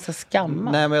 Jag menar att man ska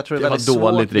skamma. Nej, men jag tror det är väldigt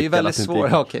svårt. Det är väldigt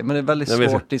svårt. Okej, men det är väldigt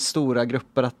svårt i stora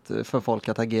grupper för folk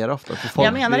att agera ofta.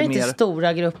 Jag menar inte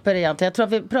stora grupper egentligen. Jag tror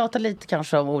att vi pratar lite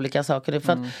kanske om olika saker.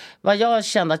 För att vad jag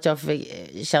känner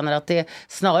att det är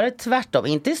snarare tvärtom.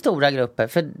 Inte i stora grupper,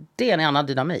 för det är en annan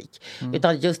dynamik.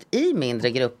 Utan just i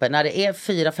mindre grupper, när det är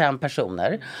 4-5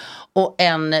 personer och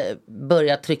en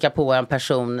börjar trycka på en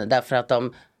person därför att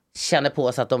de känner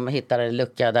på sig att de hittar en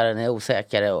lucka där den är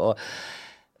osäker, och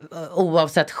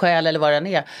oavsett skäl eller vad den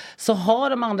är, så har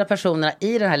de andra personerna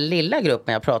i den här lilla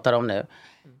gruppen jag pratar om nu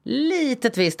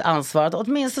litet visst ansvar att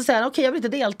åtminstone säga okej, jag vill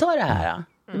inte delta i det här.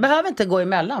 Du behöver inte gå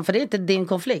emellan, för det är inte din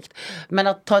konflikt. Men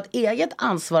att ta ett eget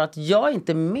ansvar, att jag är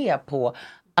inte med på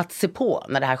att se på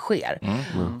när det här sker.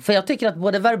 För jag tycker att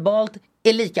både verbalt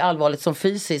är lika allvarligt som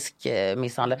fysisk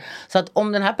misshandel. Så att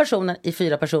om den här personen i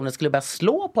 4 personer skulle börja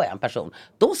slå på en person,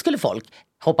 då skulle folk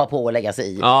hoppa på och lägga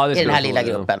sig i den här lilla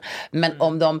gruppen. Men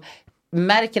om de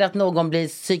märker att någon blir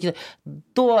psykiskt,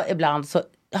 då ibland så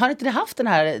har inte ni haft den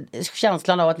här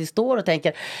känslan av att ni står och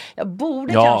tänker, jag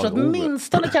borde kanske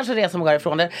åtminstone kanske resa mig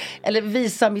ifrån det, eller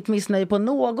visa mitt missnöje på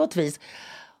något vis,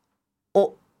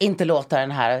 och inte låta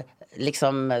den här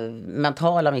liksom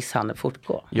mentala misshandel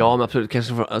fortgå. Ja, men absolut.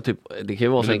 Kanske typ, det kan ju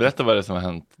vara så. Berätta vad det är som har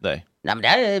hänt dig. Nej,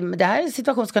 men det här är en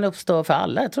situation som kan uppstå för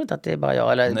alla. Jag tror inte att det är bara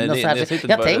jag. Eller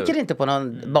jag tänker inte på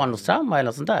någon barndomstrauma eller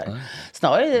något sånt där.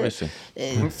 Snarare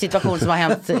situation som har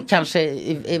hänt kanske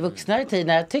i vuxnare tid,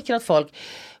 när jag tycker att folk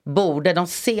de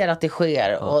ser att det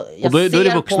sker. Och då är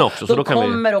det vuxna också. Så då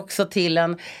kommer också till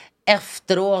en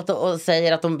efteråt och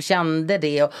säger att de kände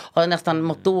det och har nästan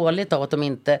mått dåligt av att de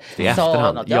inte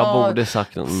sa något. Jag borde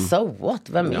sagt något. So what?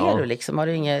 Vem är du liksom? Har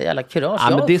du ingen jävla kurage?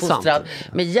 Jag är uppfostrad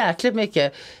med jäkligt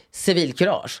mycket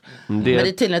civilkurage. Men det är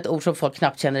tydligen ett ord som folk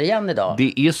knappt känner igen idag.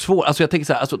 Det är svårt. Alltså jag tänker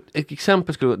så här, alltså ett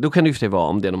exempel då kan det ju för sig vara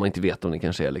om det, när man inte vet om det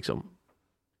kanske är liksom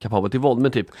kapabel till våld,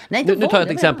 men typ nu tar jag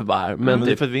ett exempel bara här, men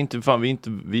det är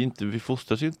för att vi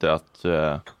fostras ju inte att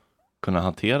kunna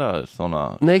hantera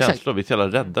sådana känslor. Vi är så jävla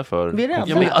rädda för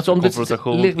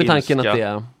konfrontation, lek med tanken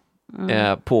att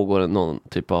det pågår någon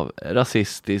typ av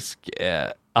rasistisk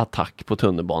attack på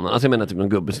tunnelbanan. Alltså jag menar typ någon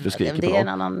gubbe som skriker på dem. Det är en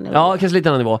annan nivå. Ja, kanske lite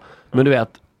annan nivå. Men du vet,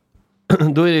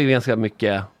 då är det ganska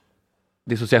mycket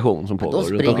dissociation som pågår. Då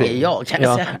springer jag, kan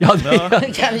jag säga.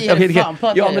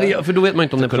 För då vet man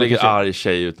inte om det ligger arg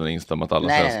tjej utan instämma att alla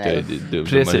svenskar är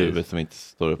dumma i huvudet som inte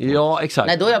står upp. Ja, exakt.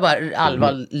 Nej, då är jag bara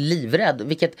allvarligt livrädd,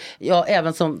 vilket jag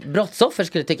även som brottsoffer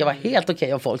skulle tycka var helt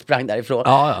okej om folk sprang därifrån.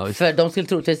 För de skulle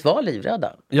troligtvis vara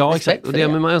livrädda. Ja, exakt. Och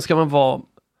men man önskar man vara...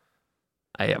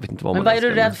 Nej, jag vet inte vad men vad är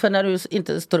du rädd för när du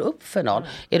inte står upp för någon?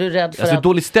 Är du rädd för att...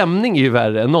 dålig stämning är ju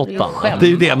värre än något annat. Det är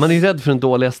ju det, man är rädd för den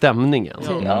dåliga stämningen.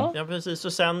 Ja, precis.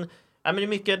 Och sen, men det är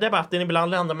mycket debatten,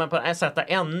 ibland ländar man på att sätta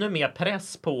ännu mer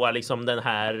press på liksom den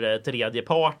här tredje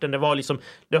parten.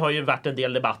 Det har ju varit en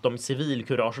del debatt om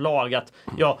civilkuragelag, att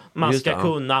man ska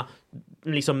kunna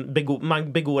liksom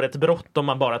man begår ett brott om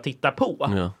man bara tittar på.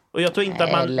 Ja. Och jag tror inte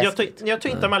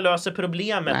att man löser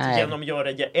problemet genom att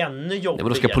göra det ännu jobbigare. Ja, men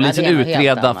då ska polisen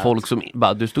utreda folk som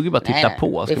du stod ju bara titta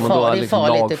på. Ska man då liksom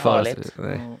lagföra?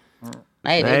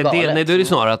 Nej, då är det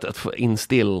snarare att få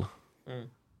instill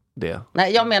det.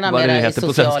 Nej, jag menar mer i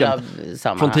sociala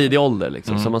sammanhang. Från tidig ålder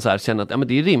liksom, så man så här känner att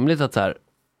det är rimligt att så här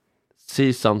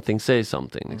see something, say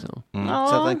something liksom.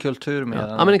 Så att en kultur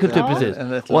med men en kultur, precis.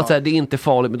 Och att så här, det är inte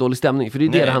farligt med dålig stämning, för det är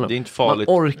det handlar om. Det är inte farligt.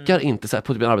 Man orkar inte så här,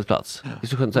 på typ en arbetsplats. Det är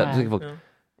så skönt så här, folk,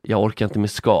 jag orkar inte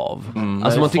med skav.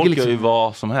 Alltså man tycker folk gör ju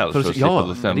vad som helst för att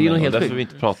slippa stämning. Det är helt därför vi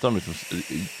inte pratar om liksom,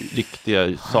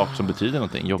 riktiga saker som betyder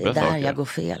någonting, jobbiga saker. Det är där jag går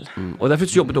fel. Och därför är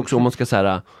det så jobbigt också om man ska så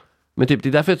här, men typ det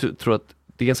är därför jag tror att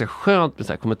det är ganska skönt med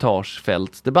så här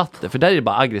kommentarsfältsdebatter, för där är det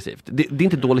bara aggressivt. Det är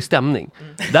inte dålig stämning.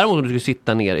 Däremot om du skulle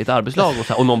sitta ner i ett arbetslag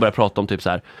och någon börjar prata om typ så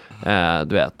här,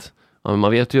 du vet,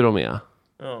 man vet ju hur de är.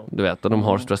 Du vet, och de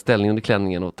har stora ställning under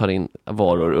klänningen och tar in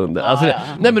varor under. Alltså, nej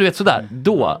men du vet sådär,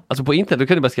 då, alltså på internet, då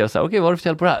kan du bara skriva såhär, okej, vad har du för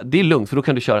hjälp på det här? Det är lugnt, för då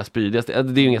kan du köra spydigast. Det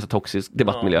är ju ingen så toxisk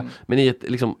debattmiljö. Men i ett,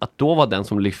 liksom, att då var den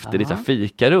som lyfte det så här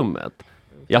fikarummet.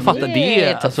 Jag fattar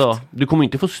det, alltså, du kommer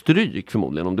inte få stryk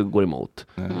förmodligen om du går emot.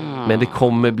 Men det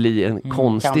kommer bli en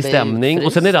konstig stämning.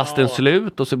 Och sen är rasten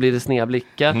slut och så blir det sneda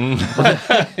blickar.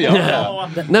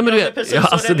 Nej men du vet, precis,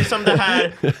 så det är liksom det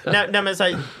här, nej, men så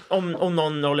här, om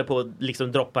någon håller på att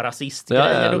liksom droppa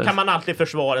rasistgrejer, då kan man alltid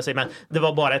försvara sig, men det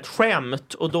var bara ett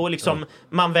skämt, och då liksom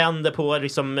man vänder på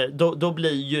liksom, då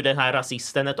blir ju den här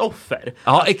rasisten ett offer.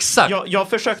 Ja, exakt. Jag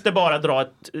försökte bara dra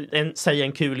säga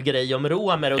en kul grej om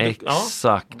romer, och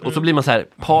exakt. Och så blir man så här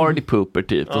party pooper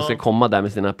typ, som ska komma där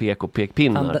med sina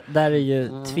pekpinnar. Där är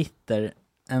ju Twitter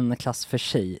en klass för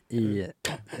sig i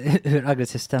hur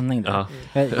aggressiv stämning det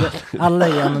är. Alla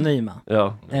är anonyma.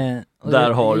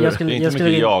 Där har du. Det är inte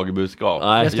mycket jag-budskap.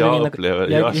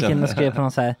 Jag gick in och skrev på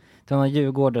någon så här, det var någon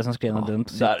djurgårdare som skrev något dumt.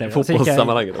 Där,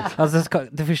 fotbollssammanhanget också. Alltså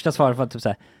det första svaret var typ så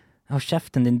här: "Håll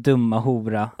käften din dumma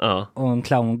hora", och en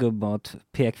clowngubbe och ett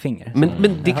pekfinger.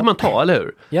 Men det kan man ta, eller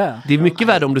hur? Ja. Det är mycket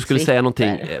värre om du skulle säga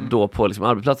någonting då på liksom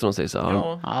arbetsplatsen och säger så här.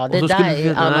 Ja, det där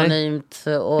är anonymt.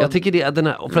 Och... Jag tycker det är den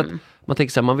här, för att man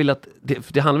tänker så här, man vill att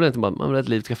det handlar väl inte om att man vill att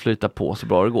livet ska flyta på så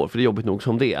bra det går, för det är jobbigt nog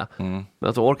som det är. Men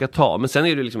alltså orka ta, men sen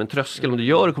är det liksom en tröskel, om du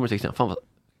gör det kommer du tänka, fan vad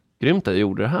grymt att jag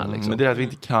gjorde det här liksom. Men det är att vi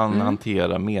inte kan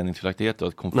hantera meningsskiljaktigheter och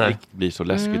att konflikt blir så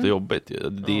läskigt och jobbigt.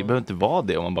 Det behöver inte vara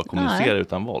det om man bara kommunicerar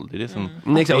utan våld. Det är det som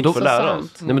exakt, och då får lära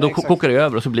oss. Nej, men då kokar det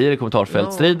över och så blir det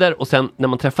kommentarsfältstrider, och sen när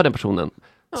man träffar den personen,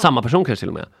 samma person kanske till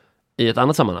och med, i ett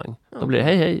annat sammanhang. Då blir det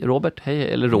hej Robert,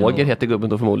 hej, eller Roger heter gubben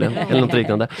då förmodligen, eller något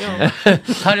liknande.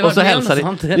 Och så hälsar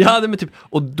det. Typ,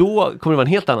 och då kommer det vara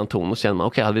en helt annan ton, och känner man,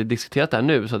 okej, hade vi diskuterat det här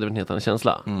nu så hade det varit en helt annan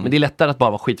känsla. Men det är lättare att bara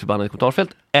vara skitförbannad i kommentarsfält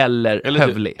eller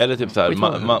hövlig. Eller typ så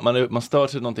här, man stör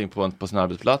sig någonting på sin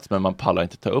arbetsplats, men man pallar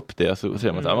inte ta upp det, så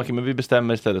säger man okej, men vi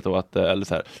bestämmer istället då att, eller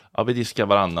så här, vi diskar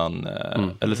varannan,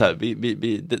 eller så här,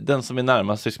 vi den som är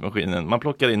närmast syskmaskinen, man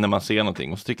plockar in när man ser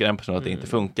någonting, och så tycker en person att det inte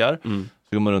funkar.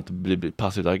 Så går man runt och blir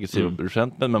passivt aggressiv och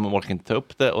resentment, men man orkar inte ta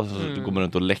upp det, och så går man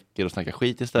runt och läcker och snackar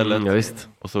skit istället. Ja, visst.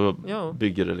 Och så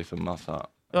bygger det liksom massa...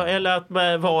 Ja, eller att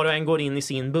var och en går in i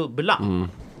sin bubbla.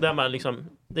 Där man liksom...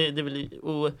 Det är väl...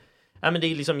 men det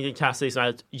är liksom en klassisk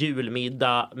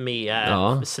julmiddag med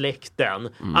släkten.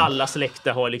 Alla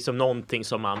släkter har liksom någonting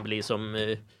som man blir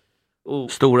som...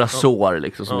 Stora sår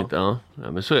liksom som inte... Ja,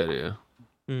 men så är det ju.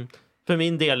 För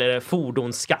min del är det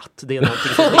fordonsskatt. Det är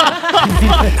någonting som...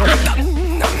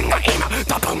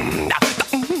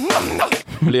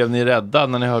 Blev ni rädda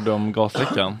när ni hörde om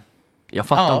gasläckan? Jag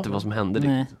fattar inte vad som hände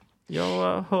riktigt.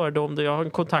 Jag hörde om det. Jag har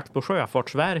en kontakt på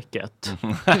Sjöfartsverket.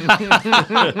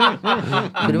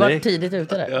 Du var tidigt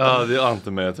ute där. Ja, det är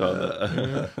inte med att höra.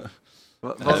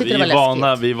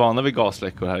 Vi är vana vid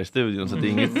gasläckor här i studion, så det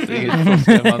är inget som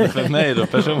skrämmande för mig då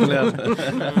personligen.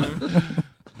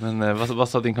 Men vad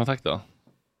sa din kontakt då?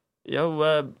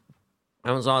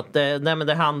 Han sa att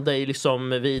det handlar ju liksom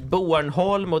vid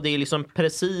Bornholm, och det är liksom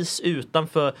precis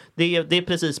utanför, det är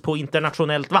precis på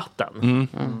internationellt vatten.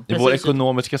 I vår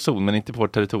ekonomiska zon, men inte på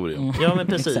vårt territorium. Ja, men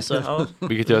precis.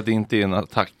 Vilket gör att det inte är en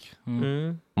attack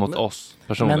mot oss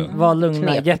personligen. Men var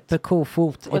lugna, Jeppe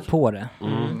Kofot är på det.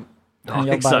 Han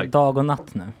jobbar dag och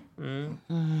natt nu.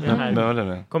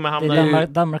 Kommer det är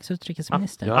Danmarks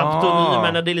utrikesminister.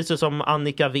 Aptonymerna, det är lite som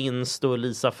Annika Winst och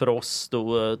Lisa Frost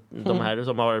och de här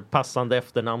som har passande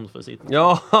efternamn för sitt.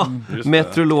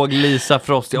 Meteorolog Lisa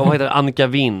Frost. Vad heter Annika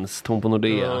Winst, hon på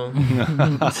Nordea.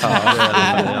 Men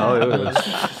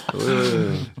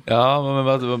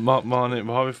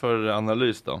vad har vi för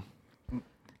analys då?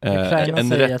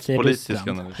 En rättspolitisk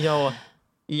analys. Ja,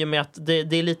 i och med att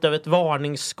det är lite av ett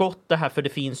varningsskott det här, för det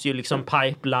finns ju liksom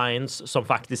pipelines som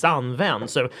faktiskt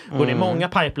används. Så går det många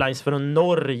pipelines från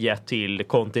Norge till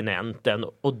kontinenten,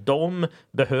 och de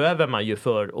behöver man ju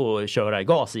för att köra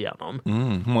gas igenom.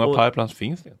 Hur många pipelines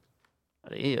finns det?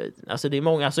 Det är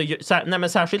många. Men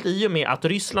särskilt i och med att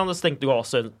Ryssland har stängt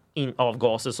av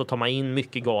gasen, så tar man in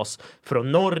mycket gas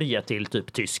från Norge till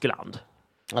typ Tyskland.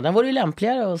 Ja, den vore ju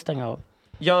lämpligare att stänga av.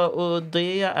 Ja, och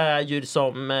det är ju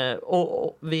som...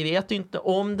 Och vi vet inte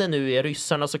om det nu är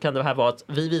ryssarna, så kan det här vara att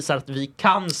vi visar att vi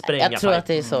kan spränga. Jag tror att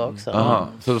det är så också.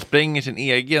 Så de spränger sin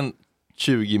egen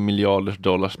 20 miljarders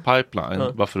dollars pipeline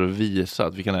bara för att visa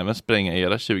att vi kan även spränga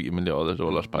era 20 miljarders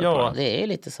dollars pipeline. Ja, det är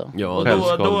lite så. Ja,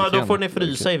 då får ni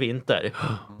frysa i vinter.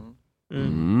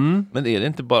 Men är det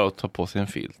inte bara att ta på sig en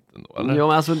filt ändå, eller?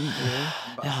 Ja, alltså...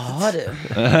 Ja, det.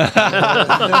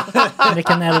 Det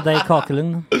kan elda i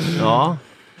kakelugnen. Ja.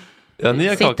 Ja, ni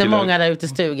har sitter kakelugn. många där ute i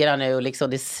stugorna nu och liksom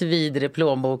det svider i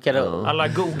plånboken. Och... Alla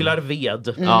googlar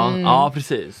ved. Ja,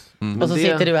 precis. Och så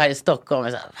sitter du här i Stockholm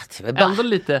och så här, ändå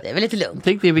lite, det är väl lite lugnt.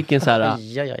 Tänk dig vilken så här,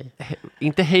 Oj.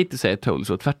 inte hate to say told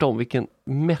så, tvärtom, vilken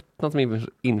mättnad som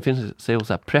infinner sig hos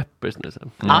så här preppers nu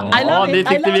sen. Ja, ni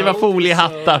tyckte vi var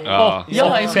foliehattar.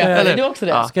 Jag är prepper, är du också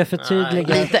det? Ska jag förtydliga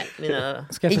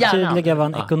vad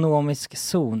en ekonomisk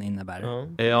zon innebär?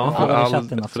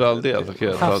 För all del så kan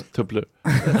jag ta tupplur.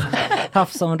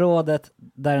 Havsområdet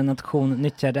där en nation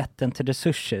nyttjar rätten till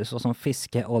resurser såsom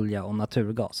fiske, olja och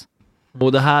naturgas.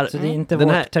 Och det här, så det är inte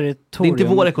vårt territorium. Det är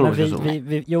inte vår ekonomiska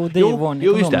zon. Jo, det är vår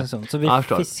ekonomiska zon. Så vi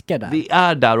fiskar där. Vi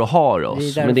är där och har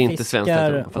oss, men det är inte svenskt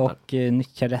territorium. Och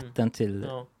nyttjar rätten till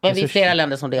Men vi är flera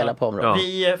länder som delar på området.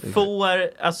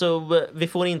 Vi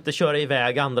får inte köra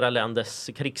iväg andra länders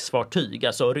krigsfartyg.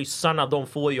 Alltså ryssarna, de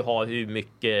får ju ha hur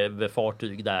mycket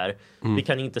fartyg där. Vi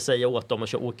kan inte säga åt dem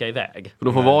att åka iväg.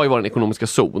 De får vara i vår ekonomiska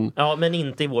zon. Ja, men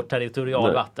inte i vårt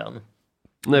territorialvatten.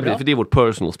 Nej, för det är vårt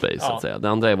personal space så att säga. Det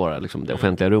andra är bara liksom det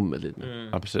offentliga rummet lite.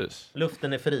 Ja, precis.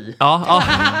 Luften är fri. Ja.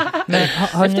 Men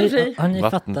har ni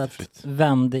fattat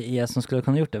vem det är som skulle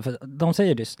kunna gjort det? För de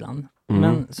säger Ryssland.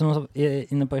 Men som de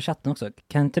är inne på i chatten också,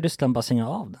 kan inte Ryssland bara stänga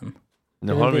av den?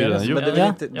 Nu har vi redan gjort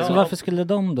det. Så varför skulle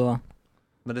de då...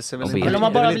 Men det ser väl men om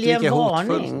man bara vill ge en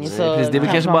varning så det är väl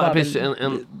kanske bara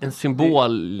en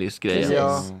symbolisk grej.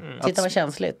 Titta vad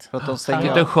känsligt. För att de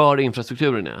stänger den skör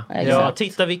infrastrukturen är. Ja,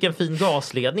 titta vilken fin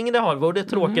gasledning det har. Vore det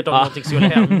tråkigt om någonting skulle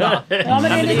hända? Men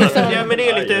det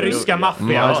är lite ryska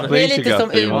maffian. Det är lite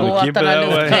som ubåtarna,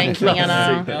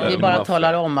 luftkränkningarna. Vi bara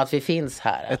talar om att vi finns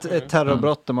här. Ett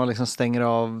terrorbrott där man liksom stänger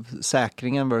av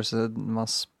säkringen versus man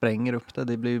spränger upp det.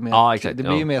 Det blir ju mer, det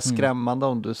blir ju mer skrämmande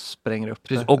om du spränger upp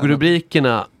det. Och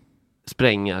rubrikerna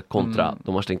spränga kontra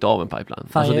de har stängt av en pipeline.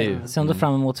 Alltså det är ju... Sen då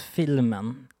fram emot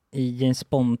filmen i en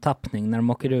Bond-tappning när de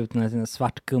åker ut med en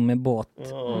svart gummibåt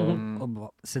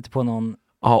och sätter på någon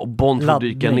och Bond får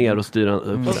dyka ner och styra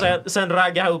upp. Och sen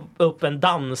ragga upp en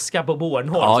danska på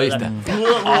Bornholm. Ja, just det.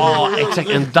 Exakt,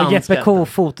 en danska. Jeppe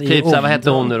Kofot i typ så här, vad hette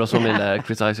hon nu då som är den där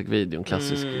Chris Isaac-videon,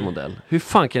 klassisk modell. Hur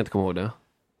fan kan jag inte komma ihåg det?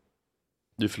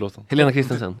 Du förlåt. Helena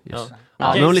Christensen.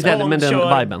 Men hon lite med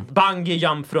den viben. Bungee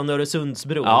jump från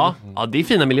Öresundsbron. Ja, det är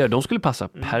fina miljöer. De skulle passa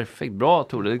perfekt bra,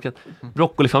 Tore.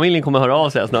 Broccolifamiljen kommer höra av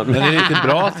sig snart. Men det är riktigt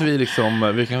bra att vi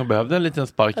kanske behövde en liten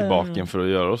spark i baken för att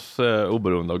göra oss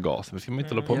oberoende av gas. Vi ska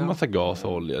inte hålla på med massa gas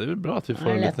och olja. Det är väl bra att vi får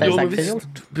en liten...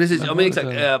 Precis, ja men exakt.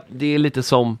 Det är lite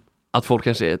som att folk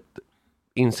kanske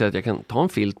inser att jag kan ta en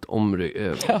filt om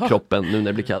kroppen nu när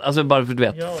det blir kallt. Alltså bara för du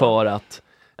vet, för att...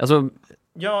 Alltså,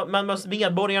 ja,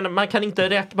 man kan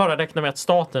inte bara räkna med att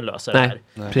staten löser det här.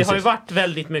 Det har ju varit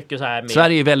väldigt mycket så här med...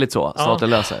 Sverige är väldigt så, staten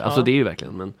löser. Alltså det är ju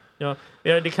verkligen, men... Ja,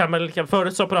 det kan man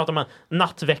förut så pratar man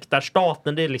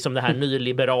nattväktarstaten, det är liksom det här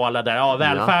nyliberala där.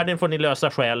 Välfärden får ni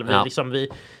lösa själv. Vi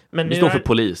står för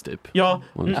polis typ. Ja,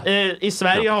 i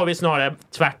Sverige har vi snarare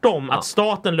tvärtom, att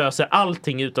staten löser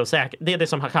allting utom säkerhet. Det är det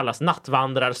som kallas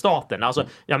nattvandrarstaten. Alltså,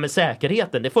 men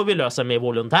säkerheten, det får vi lösa med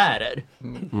volontärer.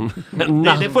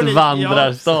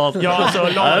 Nattvandrarstaten. Ja, så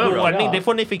lag och ordning, det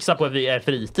får ni fixa på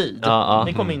fritid.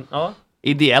 Det kommer in,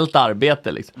 ideellt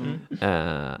arbete liksom.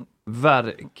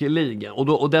 Verkligen.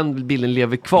 Och den bilden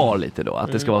lever kvar lite då.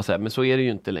 Att det ska vara så här, men så är det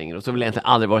ju inte längre. Och så har det egentligen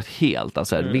aldrig varit helt,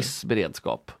 alltså viss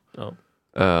beredskap.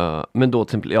 Men då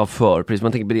precis,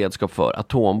 man tänker beredskap för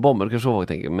atombomber, kanske folk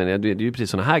tänker, men det är ju precis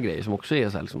såna här grejer som också är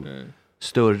så här liksom,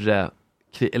 större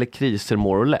eller kriser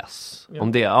more or less.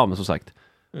 Om det, men som sagt,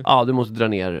 du måste dra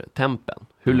ner tempen.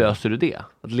 Hur löser du det?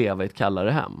 Att leva i ett kallare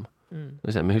hem.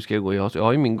 Men hur ska jag gå? Jag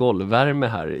har ju min golvvärme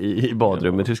här i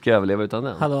badrummet. Hur ska jag överleva utan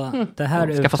den? Hallå, det här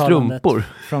är skaffa strumpor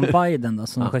från Biden då,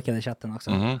 som skickade i chatten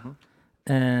också.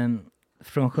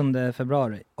 Från 7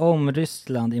 februari. Om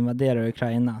Ryssland invaderar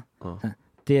Ukraina,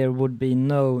 there would be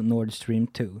no Nord Stream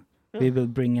 2. We will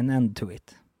bring an end to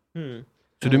it.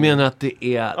 Så du menar att det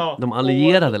är de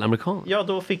allierade eller amerikaner? Ja,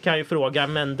 då fick han ju fråga,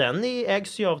 men den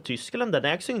ägs ju av Tyskland, den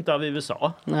ägs ju inte av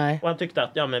USA. Nej. Och han tyckte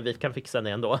att, men vi kan fixa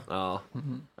det ändå.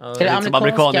 Det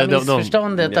amerikanska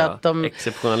missförståndet att de...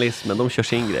 Exceptionalismen, de kör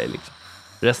sin grej liksom.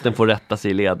 Resten får rätta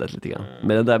sig i ledet lite grann.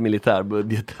 Men den där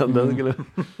militärbudgeten, den skulle...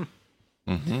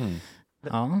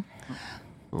 Ja.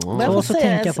 Så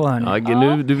tänka på här nu.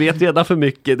 Nu, du vet redan för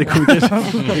mycket. Det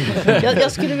kommer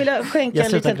jag skulle vilja skänka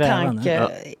en liten tanke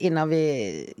innan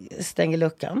vi stänger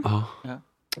luckan.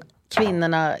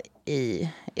 Kvinnorna i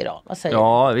Iran, vad säger du?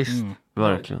 Ja, visst.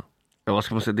 Verkligen. Vad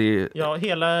ska man säga?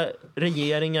 Hela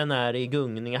regeringen är i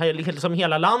gungning. Liksom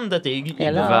hela landet är i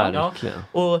gungning. Verkligen.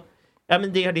 Och Ja,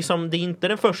 men det är inte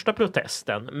den första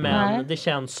protesten, men det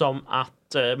känns som att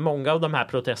många av de här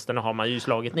protesterna har man ju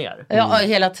slagit ner. Ja,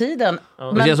 hela tiden.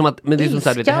 Men det känns som att det är som så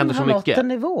här, det händer så mycket.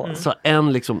 Så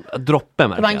en liksom droppe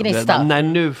Det var en gnista. Nej,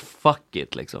 nu fuck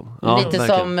it liksom. Ja, lite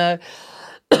verkligen.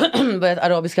 som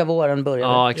arabiska våren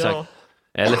började. Ja, exakt. Ja.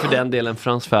 Eller för den delen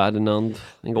Frans Ferdinand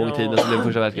en gång i tiden så blev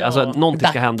första världskriget. Alltså någonting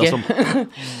ska hända som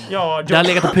det har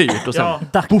legat och pyrt och sen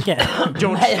Dacke.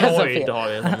 George Floyd har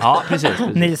ju. Ja, precis.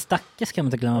 Nils Dacke ska man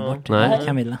inte glömma bort. Nej.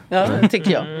 Camilla. Ja, det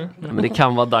tycker jag. Men det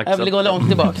kan vara dags. Jag vill gå långt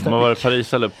tillbaka. Man var i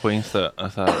Paris eller på Insta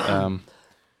så här,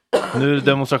 nu är det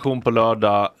demonstration på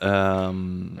lördag.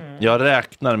 Jag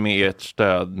räknar med ert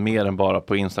stöd mer än bara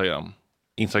på Instagram.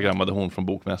 Instagrammade hon från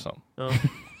Bokmässan.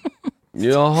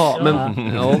 Jaha, men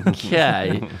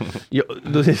okej.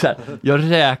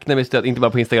 Jag räknar med stöd, inte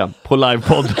bara på Instagram, på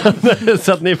livepodden.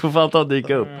 Så att ni får fan ta och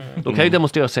dyka upp. Då kan ju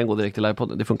demonstrera och sen gå direkt till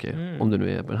livepodden. Det funkar ju, om du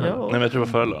nu är på den här. Nej, men jag tror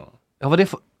det var förra. Ja, vad det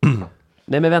för...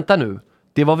 Nej, men vänta nu.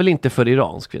 Det var väl inte för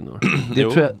Irans kvinnor? Det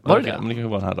Jo, tror jag... Var det? Men det kan ju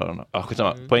vara den här dagen.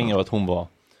 Skitsamma. Poängen var att hon var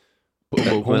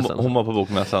hon var på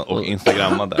Bokmässan och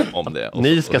instagrammade om det. Och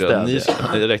ni ska stödja.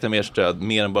 Ni räknar mer stöd,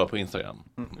 mer än bara på Instagram.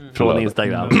 Från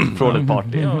Instagram. Från ett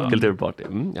party. Kulturparty.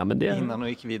 Ja, men det... Innan hon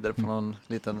gick vidare på någon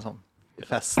liten sån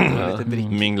fest. Lite drick.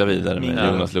 Mingla vidare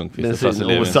med Jonas Lundqvist.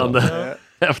 Bensinosande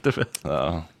efterfest.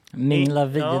 Ja. Mingla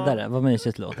vidare, vad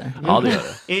mysigt låter. Ja, det gör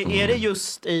det. Är det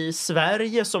just i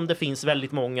Sverige som det finns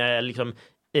väldigt många liksom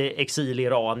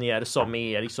exiliranier som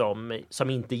är liksom, som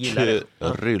inte gillar det?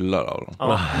 Ryllar av dem.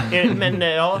 Ja. Men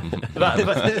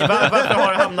varför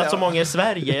har det hamnat så många i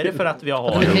Sverige? Är det för att vi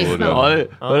har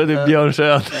det är Björn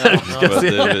Söder. Ska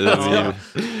se.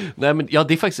 Nej, men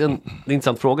det är faktiskt en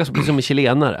intressant fråga, precis som med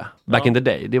chilenare back in the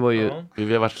day. Det var ju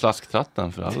vi har varit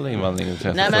slasktratten för all invandring.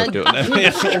 Nej, men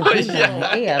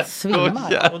jag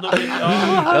svimmar.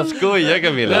 Jag skojar,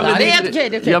 Camilla. Det är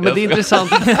okej. Ja, men det är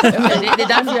intressant. Det är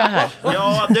därför jag är här.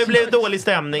 Ja, det blev dålig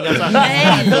stämning alltså.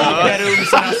 Nej!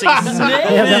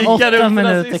 Det är 8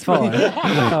 minuter kvar.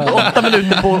 8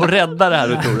 minuter på att rädda det här,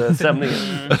 tror du, stämningen.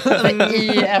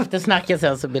 I eftersnacket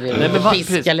sen så blir det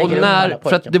piska lägger och när,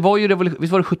 för att det var ju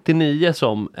visst var det 79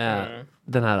 som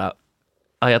den här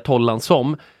ayatollan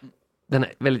som den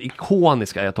väldigt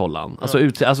ikoniska ayatollan. Alltså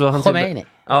han Khomeini.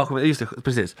 Ja, just det,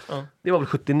 precis. Det var väl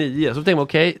 79. Så tänkte man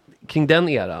okej, kring den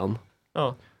eran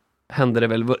hände det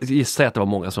väl, gissar att det var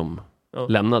många som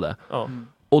lämnade.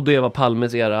 Och det var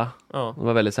Palmes era. Det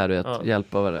var väldigt så här, du vet,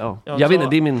 hjälp av jag vet inte,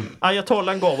 det är min...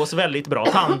 Ayatollan gav oss väldigt bra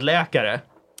tandläkare.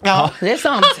 Ja, det är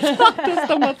sant.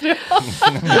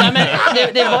 Ja, men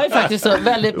det var ju faktiskt så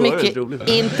väldigt mycket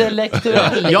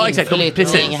intellektuell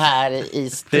inflyttning här i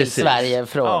Sverige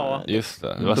från. Just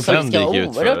det. Det var sen det gick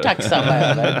ut för det. Tacksamma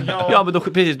över. Ja, men då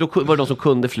var det de som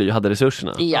kunde fly och hade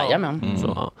resurserna. Jajamän.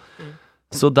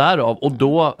 Så därav, och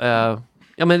då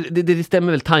ja, men det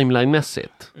stämmer väl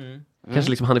timeline-mässigt. Kanske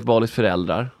liksom Hanif Balis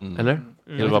föräldrar, eller?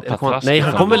 Nej,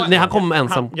 han kom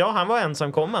ensam. Han var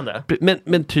ensamkommande.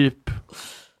 Men typ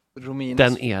Rominas,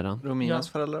 den eran. Rominas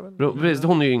föräldrar väl? Precis,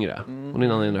 hon är ju yngre. Hon är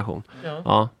en annan generation.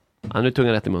 Ja. Nu är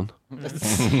tungan rätt i mun.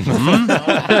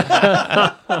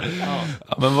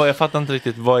 Men jag fattar inte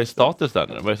riktigt, vad är status där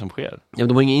nu? Vad är det som sker? Ja,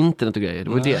 de har inget internet och grejer. Det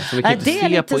var det. Så vi kan inte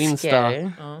se på Insta.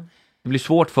 Det blir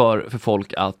svårt för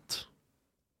folk att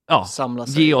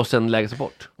ge oss en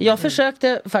lägesrapport. Jag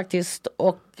försökte faktiskt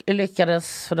och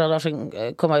lyckades för några dagar sedan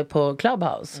komma ut på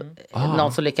Clubhouse.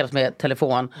 Någon som lyckades med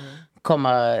telefon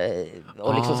komma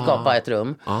och liksom skapa ett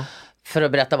rum för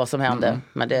att berätta vad som hände.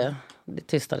 Men det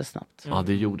tystade snabbt. Ja,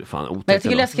 det gjorde fan otäckt. Men jag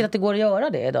tycker det är läskigt att det går att göra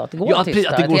det idag. Att det går att tysta.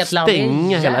 Att det går att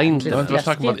stänga hela internet. Jag har inte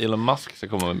snackat om att Elon Musk ska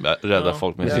komma och rädda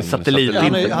folk med sin satellit.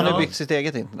 Han har byggt sitt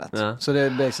eget internet. Så det är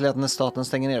basically att när staten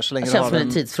stänger ner så länge det känns som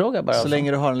en tidsfråga bara. Så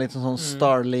länge du har en liten sån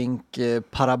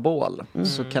Starlink-parabol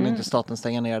så kan inte staten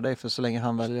stänga ner dig, för så länge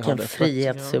han väljer att ha det.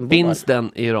 Frihetssymbol. Finns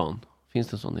den i Iran? Finns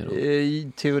det en sån i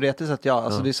Iran? Teoretiskt sett ja.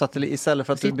 Alltså det är istället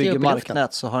för att du bygger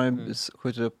marknät så har han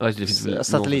skjutit upp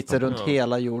satelliter runt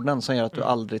hela jorden som gör att du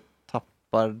aldrig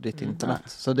tappar ditt internet.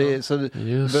 Så du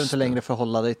behöver inte längre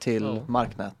förhålla dig till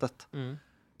marknätet.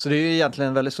 Så det är ju egentligen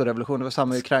en väldigt stor revolution. Det var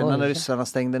samma i Ukraina när ryssarna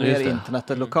stängde ner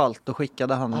internetet lokalt. Då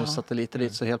skickade han satelliter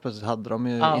dit, så helt plötsligt hade de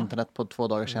ju internet på 2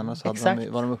 dagar senare. Så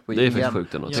var de uppe det är för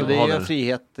sjukt. Så det är ju en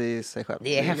frihet i sig själv.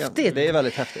 Det är häftigt. Det är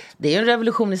väldigt häftigt. Det är ju en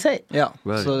revolution i sig. Ja,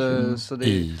 så det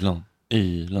är...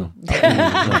 Elon.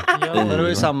 Det var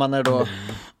ju samma när då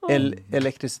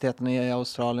elektriciteten i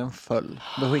Australien föll.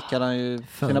 Då skickade han ju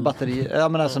sina batterier. Ja,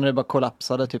 men alltså när det bara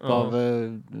kollapsade typ av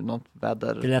något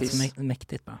väder. Det lät så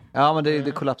mäktigt bara. Ja, men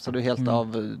det kollapsade ju helt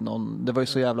av det var ju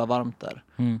så jävla varmt där.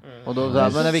 Och då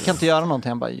men vi kan inte göra någonting.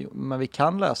 Han bara, men vi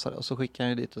kan lösa det. Och så skickade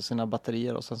han ju dit sina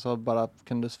batterier och sen så bara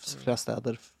kunde flera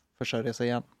städer försörja sig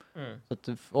igen. Så att,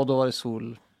 och då var det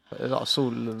solceller och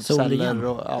sol igen.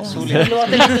 Då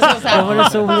var det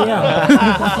sol igen.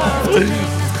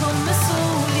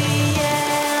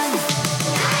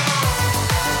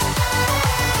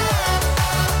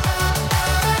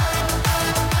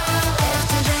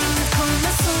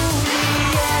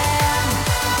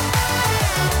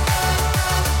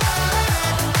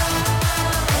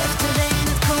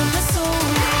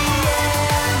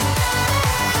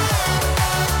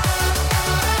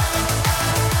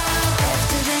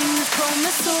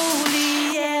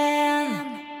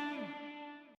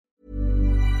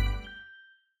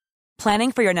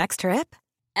 Planning for your next trip?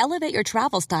 Elevate your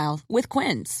travel style with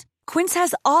Quince. Quince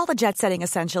has all the jet-setting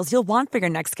essentials you'll want for your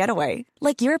next getaway,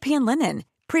 like European linen,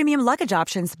 premium luggage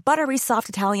options, buttery soft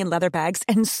Italian leather bags,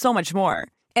 and so much more.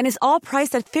 And is all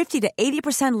priced at 50 to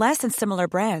 80% less than similar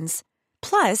brands.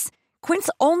 Plus, Quince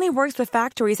only works with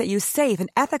factories that use safe and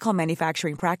ethical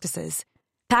manufacturing practices.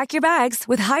 Pack your bags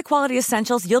with high-quality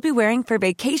essentials you'll be wearing for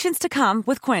vacations to come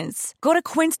with Quince. Go to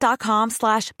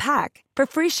quince.com/pack for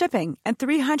free shipping and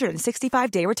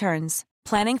 365-day returns.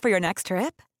 Planning for your next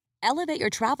trip? Elevate your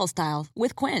travel style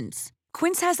with Quince.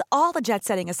 Quince has all the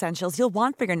jet-setting essentials you'll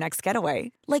want for your next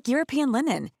getaway, like European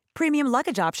linen, premium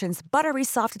luggage options, buttery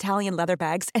soft Italian leather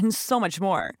bags, and so much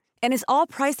more. And is all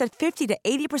priced at 50 to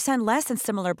 80% less than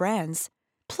similar brands.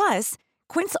 Plus,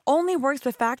 Quince only works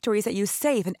with factories that use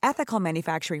safe and ethical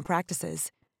manufacturing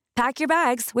practices. Pack your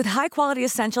bags with high-quality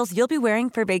essentials you'll be wearing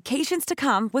for vacations to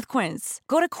come with Quince.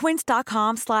 Go to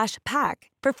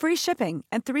quince.com/pack for free shipping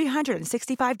and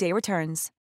 365-day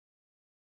returns.